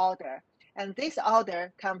world order. And this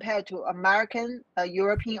order, compared to American,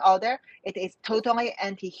 European order, it is totally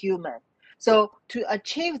anti-human. So to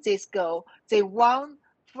achieve this goal, they want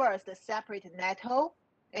first separate NATO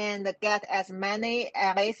and get as many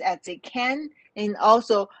allies as they can. And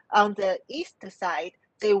also on the east side,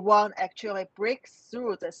 they want actually break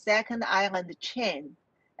through the second island chain.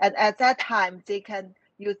 And at that time, they can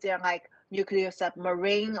use their like nuclear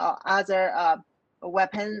submarine or other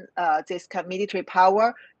weapon, this military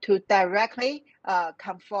power to directly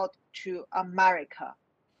confront to America.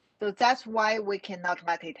 So that's why we cannot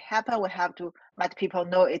let it happen. We have to let people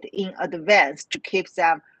know it in advance to keep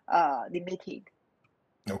them limited.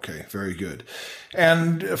 Okay, very good.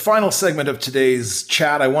 And final segment of today's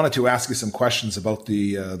chat, I wanted to ask you some questions about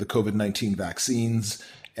the COVID-19 vaccines.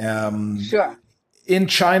 Sure. In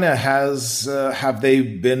China, have they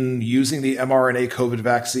been using the mRNA COVID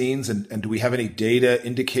vaccines, and do we have any data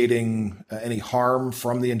indicating any harm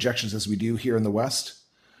from the injections as we do here in the West?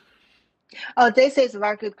 Oh, this is a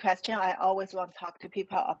very good question. I always want to talk to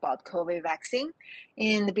people about COVID vaccine.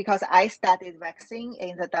 And because I studied vaccine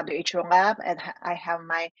in the WHO lab and I have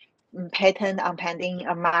my patent on pending in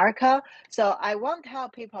America. So I want to tell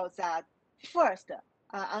people that first,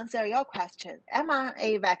 answer your question.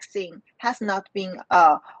 mRNA vaccine has not been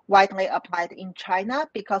widely applied in China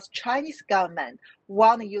because Chinese government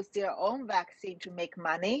want to use their own vaccine to make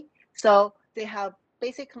money. So they have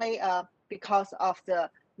basically, because of the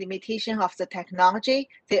limitation of the technology,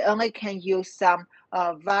 they only can use some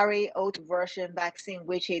very old version vaccine,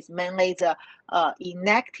 which is mainly the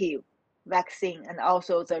inactive vaccine and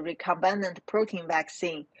also the recombinant protein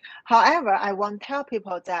vaccine. However, I want to tell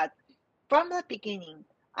people that from the beginning,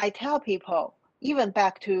 I tell people, even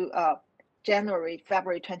back to January,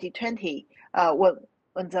 February 2020,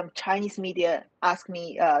 when the Chinese media asked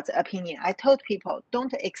me the opinion, I told people,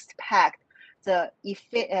 don't expect the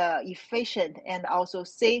efficient and also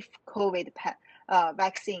safe COVID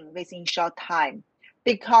vaccine within short time,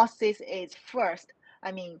 because this is first,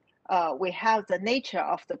 we have the nature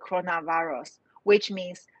of the coronavirus, which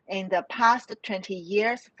means in the past 20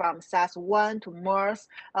 years from SARS-1 to MERS,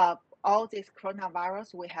 all these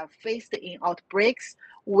coronavirus we have faced in outbreaks,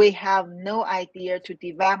 we have no idea to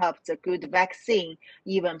develop the good vaccine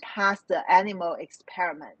even past the animal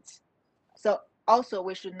experiments. So also,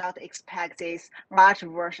 we should not expect this large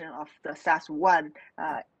version of the SARS-1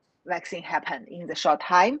 vaccine happen in the short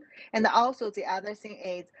time. And also the other thing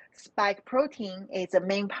is spike protein is the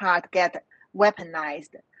main part get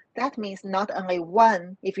weaponized. That means not only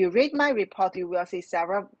one. If you read my report, you will see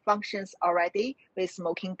several functions already with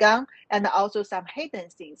smoking gun and also some hidden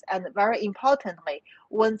things. And very importantly,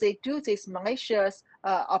 when they do this malicious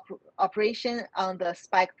operation on the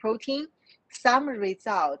spike protein, some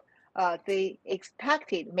result they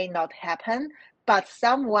expected may not happen, but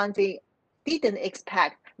someone they didn't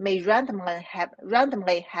expect may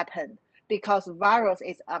randomly happen because virus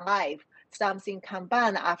is alive. Something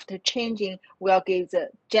combined after changing will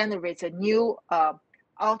generate a new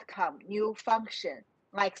outcome, new function,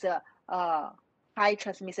 like the high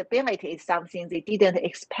transmissibility is something they didn't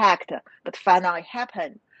expect, but finally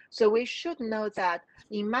happened. So we should know that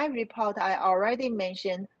in my report, I already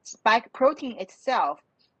mentioned spike protein itself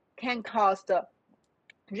can cause the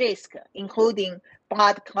risk, including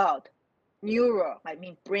blood clot,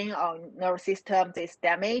 brain or nervous system is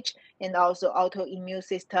damaged, and also autoimmune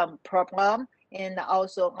system problem, and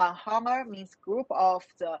also hunger means group of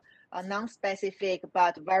the non-specific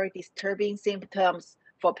but very disturbing symptoms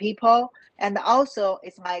for people. And also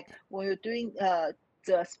it's like when you're doing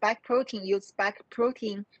the spike protein, use spike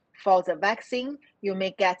protein for the vaccine, you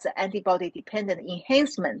may get the antibody-dependent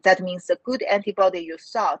enhancement. That means the good antibody you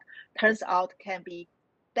thought turns out can be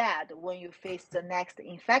bad when you face the next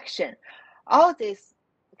infection. All this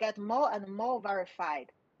get more and more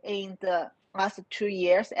verified in the last 2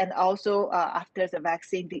 years and also after the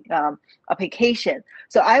vaccine application.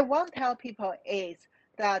 So I want to tell people is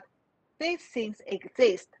that these things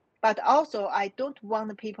exist, but also I don't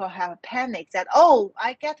want people have panic that, oh,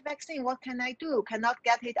 I get vaccine, what can I do? Cannot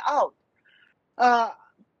get it out.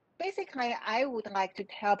 Basically, I would like to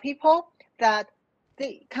tell people that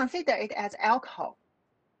they consider it as alcohol.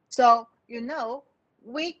 So,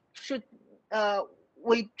 we should,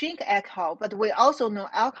 we drink alcohol, but we also know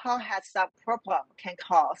alcohol has some problem can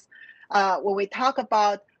cause. When we talk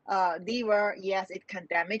about liver, yes, it can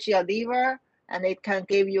damage your liver and it can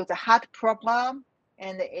give you the heart problem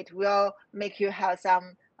and it will make you have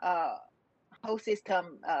some whole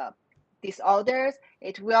system disorders.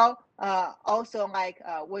 It will also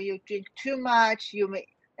when you drink too much,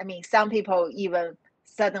 some people even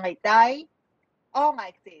suddenly die, all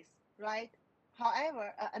like this, right?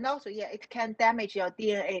 However, and also, it can damage your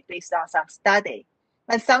DNA based on some study.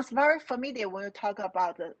 That sounds very familiar when you talk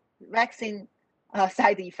about the vaccine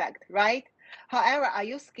side effect, right? However, are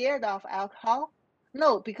you scared of alcohol?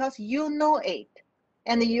 No, because you know it.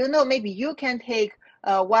 And maybe you can take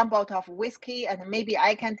 1 bottle of whiskey and maybe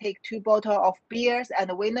I can take 2 bottles of beers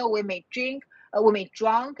and we know we may drink, we may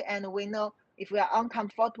drunk, and we know if we are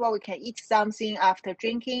uncomfortable, we can eat something after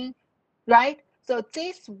drinking, right? So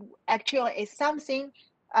this actually is something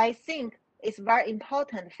I think is very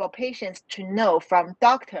important for patients to know from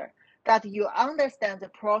doctor, that you understand the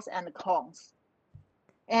pros and cons.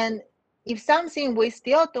 And if something we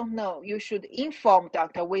still don't know, you should inform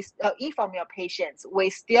doctor, inform your patients. We're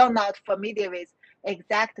still not familiar with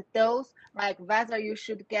exact dose, like whether you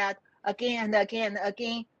should get again and again and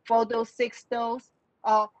again for those 6 doses,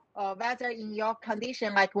 or whether in your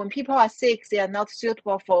condition, like when people are sick, they are not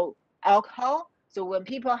suitable for alcohol. So when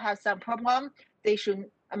people have some problem, they should,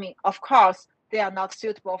 of course, they are not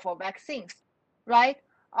suitable for vaccines, right?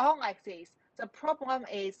 All like this. The problem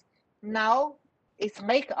is now it's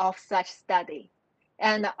lack of such study.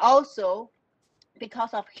 And also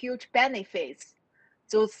because of huge benefits,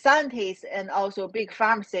 those scientists and also big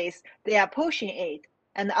pharmacies, they are pushing it.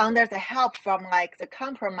 And under the help from like the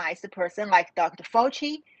compromised person like Dr.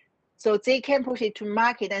 Fauci, so they can push it to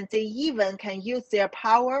market and they even can use their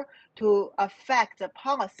power to affect the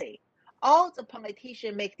policy. All the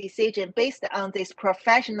politicians make decisions based on these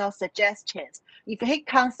professional suggestions. If he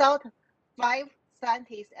consult 5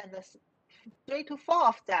 scientists and 3 to 4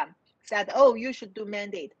 of them said, oh, you should do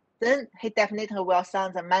mandate, then he definitely will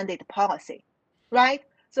sign the mandate policy, right?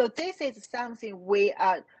 So this is something we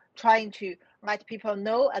are trying to let people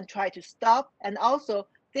know and try to stop. And also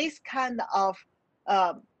this kind of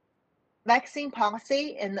vaccine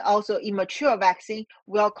policy and also immature vaccine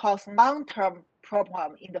will cause long-term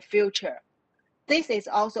problem in the future. This is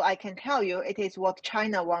also, I can tell you, it is what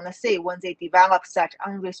China want to see when they develop such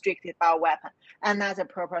unrestricted bioweapon. Another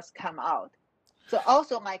purpose come out. So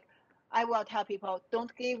also, like, I will tell people,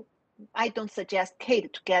 I don't suggest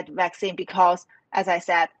kid to get vaccine because, as I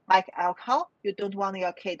said, like alcohol, you don't want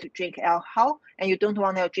your kid to drink alcohol, and you don't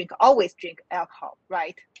want your always drink alcohol,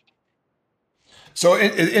 right? So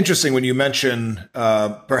interesting when you mention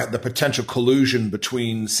the potential collusion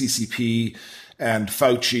between CCP and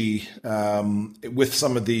Fauci with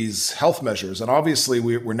some of these health measures. And obviously,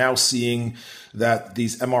 we're now seeing that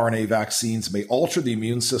these mRNA vaccines may alter the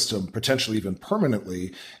immune system, potentially even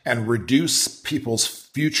permanently, and reduce people's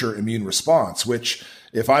future immune response, which,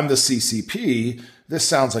 if I'm the CCP, this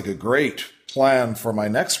sounds like a great plan for my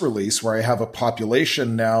next release, where I have a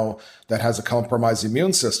population now that has a compromised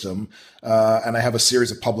immune system, and I have a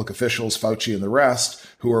series of public officials, Fauci and the rest,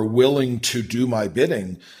 who are willing to do my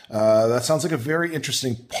bidding. That sounds like a very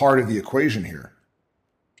interesting part of the equation here.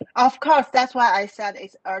 Of course, that's why I said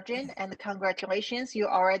it's urgent, and congratulations, you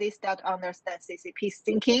already start to understand CCP's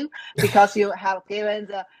thinking, because you have given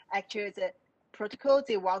the protocol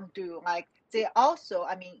they want to do. Like, they also,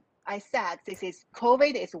 I mean, I said this is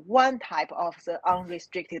COVID is one type of the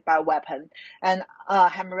unrestricted bioweapon, and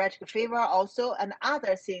hemorrhagic fever also, and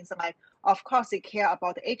other things like, of course, they care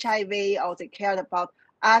about HIV, or they care about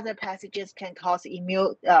other pathogens can cause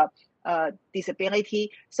immune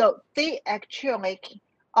disability. So they actually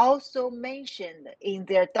also mentioned in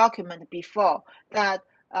their document before that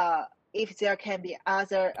if there can be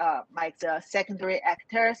other like the secondary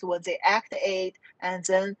actors when they activate, and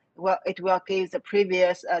then it will give the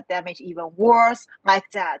previous damage even worse, like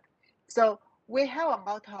that. So we have a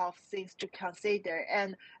lot of things to consider.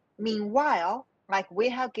 And meanwhile, like, we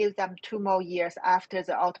have given them 2 more years after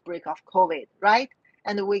the outbreak of COVID, right?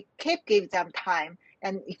 And we keep giving them time.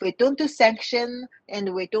 And if we don't do sanction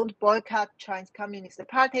and we don't boycott Chinese Communist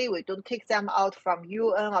Party, we don't kick them out from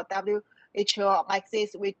UN or WHO like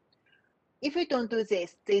this, if we don't do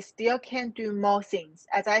this, they still can do more things.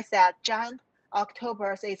 As I said, giant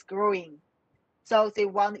octopus is growing, so they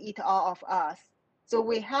want to eat all of us. So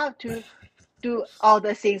we have to do all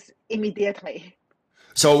the things immediately.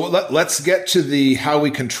 So let's get to the how we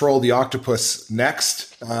control the octopus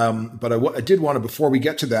next. But I did want to, before we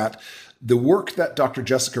get to that, the work that Dr.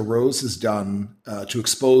 Jessica Rose has done to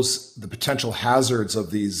expose the potential hazards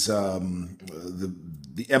of these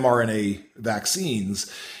the mRNA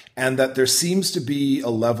vaccines, and that there seems to be a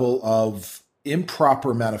level of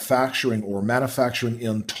improper manufacturing or manufacturing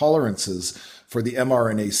intolerances for the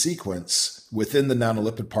mRNA sequence within the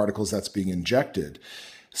nanolipid particles that's being injected.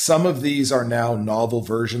 Some of these are now novel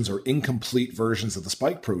versions or incomplete versions of the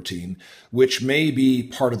spike protein, which may be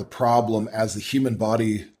part of the problem as the human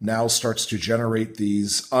body now starts to generate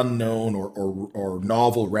these unknown or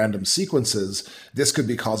novel random sequences. This could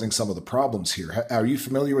be causing some of the problems here. Are you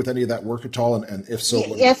familiar with any of that work at all? And if so,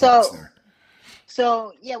 what are your thoughts there?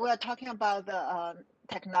 So yeah, we are talking about the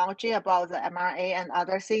technology, about the mRNA and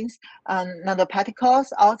other things,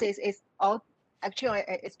 nanoparticles. All this is all. Actually,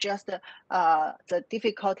 it's just the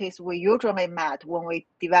difficulties we usually met when we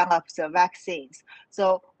develop the vaccines.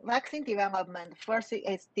 So vaccine development, first,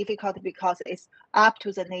 is difficult because it's up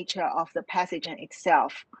to the nature of the pathogen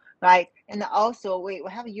itself, right? And also we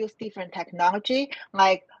have used different technology,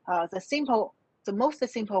 like the most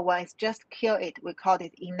simple one is just kill it. We call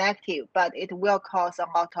it inactive, but it will cause a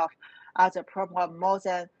lot of other problem more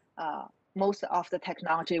than most of the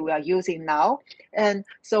technology we are using now. And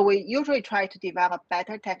so we usually try to develop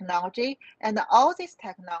better technology. And all this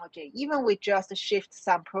technology, even we just shift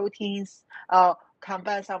some proteins,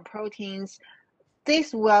 combine some proteins,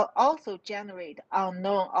 this will also generate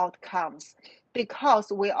unknown outcomes, because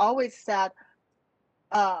we always said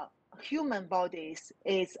human bodies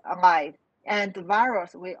is alive and the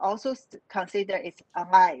virus we also consider it's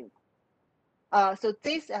alive. So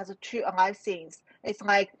this as two alive things. It's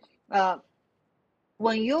like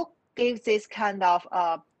when you give this kind of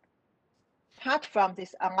apart from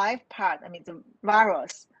this alive part, I mean the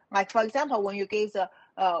virus, like for example, when you give the,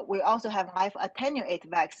 we also have live attenuate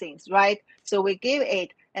vaccines, right? So we give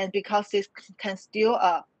it, and because this can still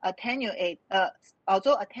attenuate,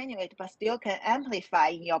 although attenuate, but still can amplify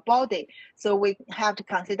in your body. So we have to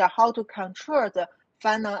consider how to control the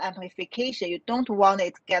final amplification. You don't want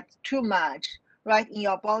it to get too much, right, in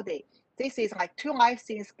your body. This is like two live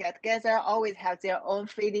things get together, always have their own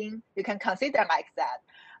feeling. You can consider like that.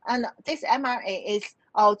 And this mRNA is,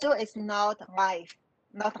 although it's not live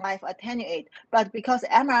attenuate, but because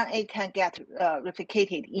mRNA can get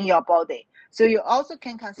replicated in your body, so you also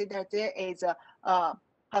can consider there is a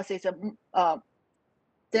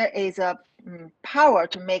power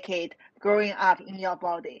to make it growing up in your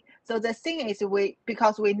body. So the thing is,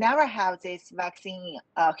 because we never have this vaccine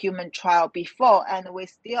human trial before, and we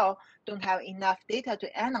still don't have enough data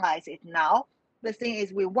to analyze it now. The thing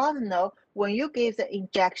is, we want to know when you give the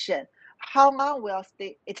injection, how long will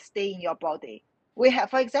it stay in your body? We have,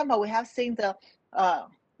 for example, we have seen the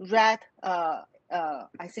rat,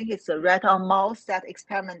 I think it's a rat or mouse that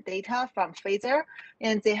experiment data from Pfizer,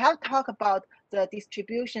 and they have talked about the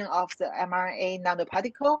distribution of the mRNA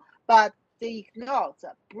nanoparticle, but they ignore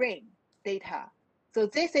the brain data. So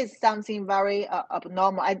this is something very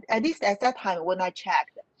abnormal, at least at that time when I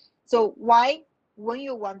checked. So why, when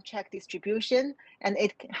you want to check distribution and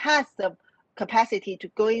it has the capacity to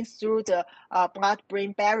going through the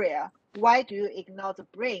blood-brain barrier, why do you ignore the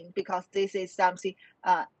brain? Because this is something,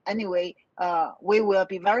 anyway, we will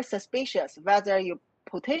be very suspicious whether you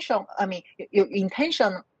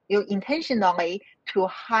intentionally to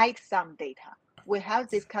hide some data. We have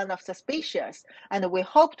this kind of suspicious, and we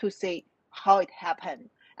hope to see how it happened.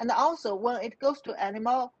 And also, when it goes to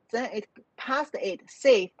animal, then it passed it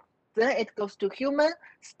safe, then it goes to human,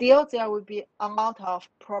 still there will be a lot of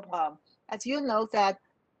problem. As you know that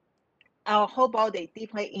our whole body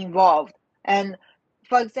deeply involved. And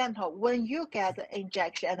for example, when you get the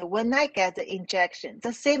injection and when I get the injection,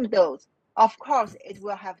 the same dose, of course, it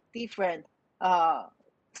will have different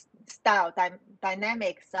style,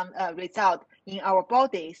 dynamic, some result in our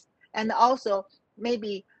bodies. And also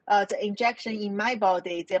maybe the injection in my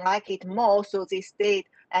body, they like it more, so they stay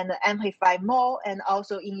and amplify more. And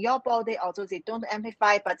also in your body, although they don't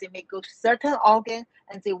amplify, but they may go to certain organ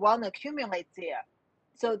and they want to accumulate there.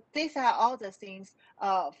 So these are all the things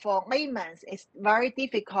for laymen, it's very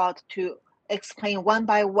difficult to explain one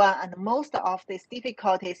by one. And most of these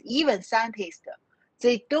difficulties, even scientists,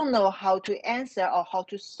 they don't know how to answer or how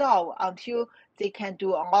to solve until they can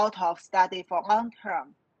do a lot of study for long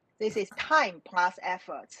term. This is time plus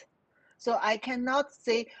effort. So I cannot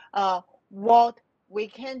say what we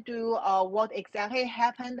can do or what exactly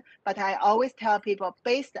happened, but I always tell people,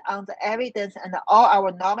 based on the evidence and all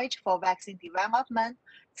our knowledge for vaccine development,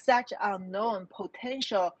 such unknown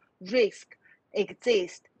potential risk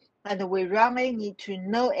exist, and we really need to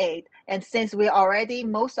know it. And since we already,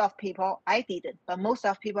 most of people, I didn't, but most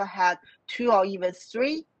of people had 2 or even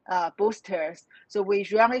 3 boosters, so we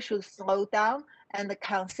really should slow down and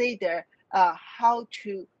consider how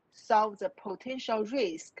to solve the potential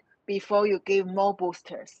risk before you give more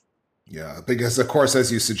boosters. Yeah, because of course,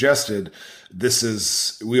 as you suggested,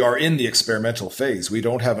 we are in the experimental phase. We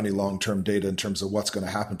don't have any long-term data in terms of what's going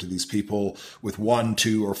to happen to these people with 1,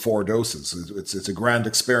 2, or 4 doses. It's a grand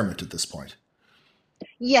experiment at this point.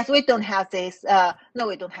 Yes, we don't have this. No,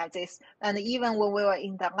 we don't have this. And even when we were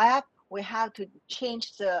in the lab, we have to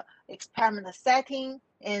change the experiment setting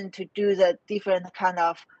and to do the different kind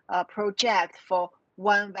of project for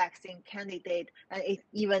one vaccine candidate, and it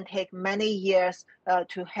even takes many years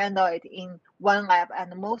to handle it in one lab.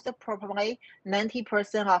 And most probably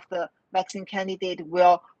 90% of the vaccine candidate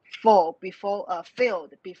will failed before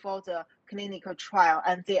the clinical trial,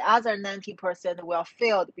 and the other 90% will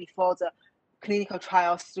fail before the clinical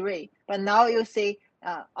trial 3. But now you see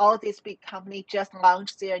all these big companies just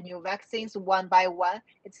launch their new vaccines one by one.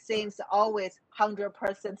 It seems always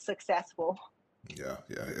 100% successful. Yeah,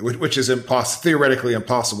 which is theoretically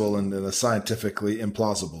impossible and scientifically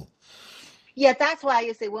implausible. Yeah, that's why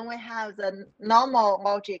you see when we have the normal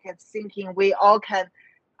logic and thinking, we all can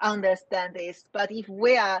understand this. But if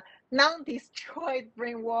we are non-destroyed,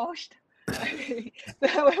 brainwashed, then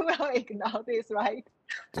we will ignore this, right?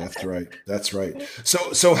 That's right. That's right.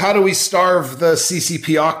 So how do we starve the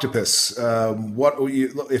CCP octopus?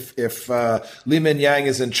 If Li-Meng Yan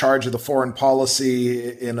is in charge of the foreign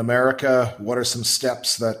policy in America? What are some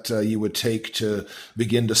steps that you would take to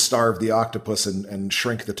begin to starve the octopus and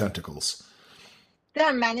shrink the tentacles? There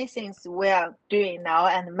are many things we are doing now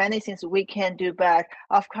and many things we can do, but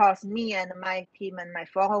of course, me and my team and my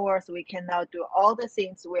followers, we cannot do all the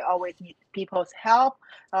things. We always need people's help.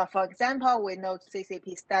 For example, we know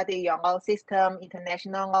CCP study your law system,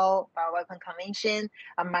 international law, bioweapon convention,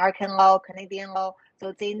 American law, Canadian law.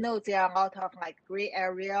 So they know there are a lot of like gray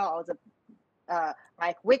area or the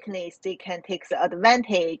like weakness they can take the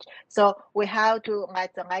advantage. So we have to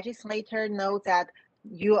let the legislator know that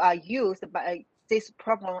you are used by this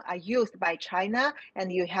problem are used by China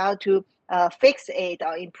and you have to fix it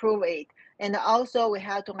or improve it. And also we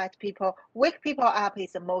have to let people, wake people up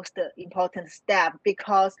is the most important step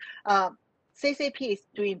because CCP is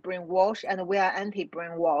doing brainwash and we are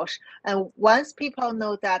anti-brainwash. And once people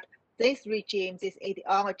know that this regime, this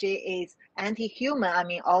ideology is anti-human, I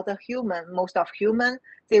mean all the human, most of human,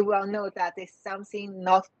 they will know that it's something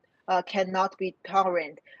not cannot be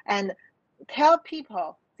tolerant. And tell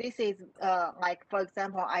people this is like, for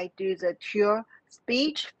example, I do the tour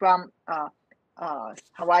speech from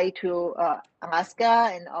Hawaii to Alaska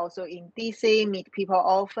and also in DC, meet people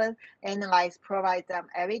often, analyze, provide them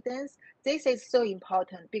evidence. This is so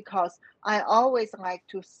important because I always like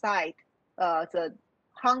to cite the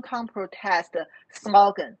Hong Kong protest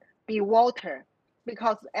slogan, be water,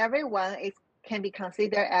 because everyone is can be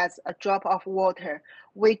considered as a drop of water.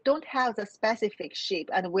 We don't have the specific shape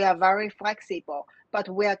and we are very flexible, but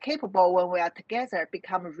we are capable when we are together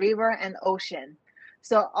become river and ocean.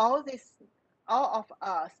 So all of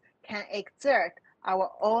us can exert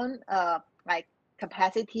our own like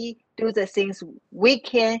capacity, do the things we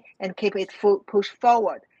can and keep it push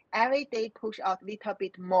forward. Every day push out a little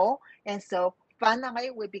bit more. And so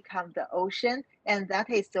finally we become the ocean. And that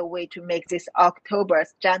is the way to make this October,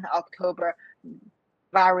 Jan October,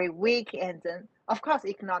 very weak. And then of course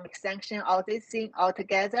economic sanction, all these things all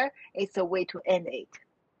together is a way to end it.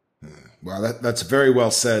 Well, that's very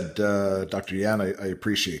well said, Dr. Yan. I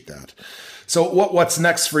appreciate that. So what's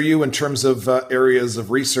next for you in terms of areas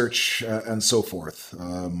of research and so forth?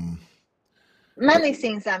 Many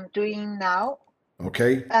things I'm doing now.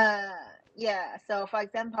 Okay. Yeah, so for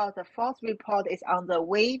example, the fourth report is on the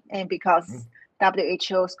way, and because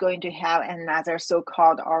WHO is going to have another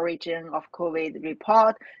so-called origin of COVID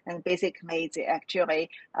report, and basically they actually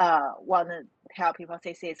want to tell people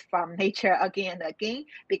this is from nature again and again,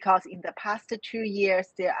 because in the past 2 years,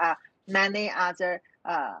 there are many other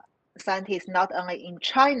scientists, not only in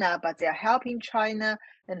China, but they're helping China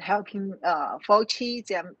and helping Fauci.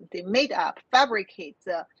 They made up, fabricate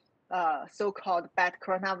the so-called bad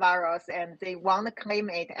coronavirus, and they want to claim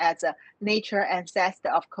it as a nature ancestor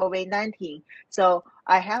of COVID-19. So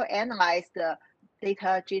I have analyzed the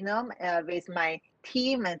data genome with my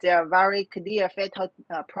team, and there are very clear fatal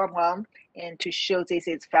problem, and to show this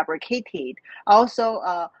is fabricated. Also,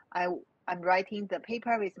 I'm writing the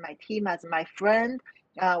paper with my team as my friend.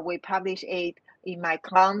 We publish it in my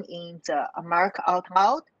column in the America Out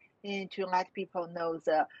Loud, and to let people know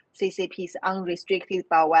the CCP's unrestricted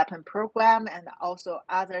bioweapon program and also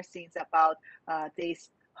other things about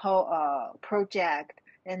this whole project.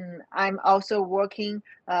 And I'm also working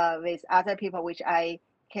with other people, which I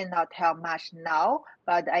cannot tell much now,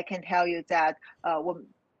 but I can tell you that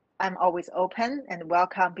I'm always open and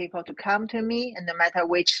welcome people to come to me, and no matter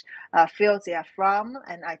which field they are from,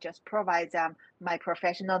 and I just provide them my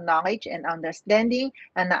professional knowledge and understanding,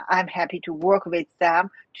 and I'm happy to work with them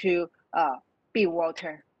to be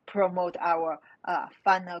water, promote our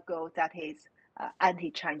final goal, that is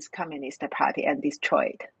anti-Chinese Communist Party, and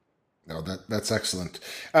destroy it. No, that's excellent.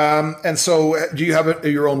 And so do you have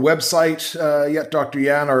your own website yet, Dr.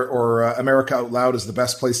 Yan, or America Out Loud is the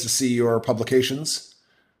best place to see your publications?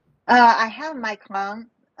 I have my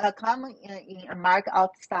column in America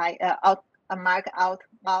America Out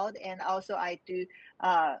Loud, and also I do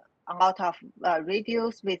a lot of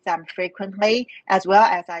reviews with them frequently, as well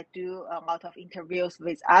as I do a lot of interviews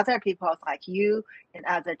with other people like you and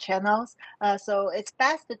other channels. So it's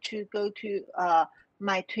best to go to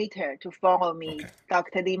my Twitter to follow me, okay.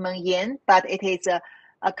 Dr. Li-Meng Yan, but it is an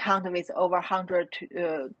account with over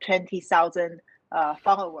 120,000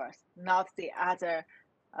 followers, not the other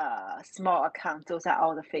small accounts. Those are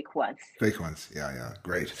all the fake ones. Fake ones. Yeah, yeah.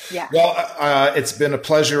 Great. Yeah. Well, it's been a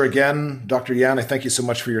pleasure again, Dr. Yan. I thank you so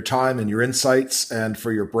much for your time and your insights and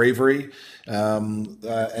for your bravery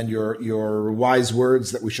and your wise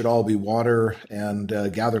words that we should all be water and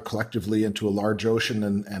gather collectively into a large ocean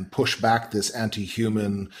and push back this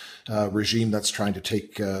anti-human regime that's trying to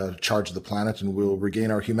take charge of the planet, and we'll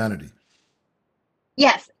regain our humanity.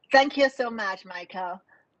 Yes. Thank you so much, Michael.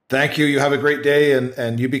 Thank you. You have a great day,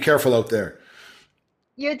 and you be careful out there.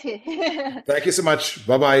 You too. Thank you so much.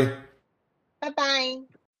 Bye-bye. Bye-bye.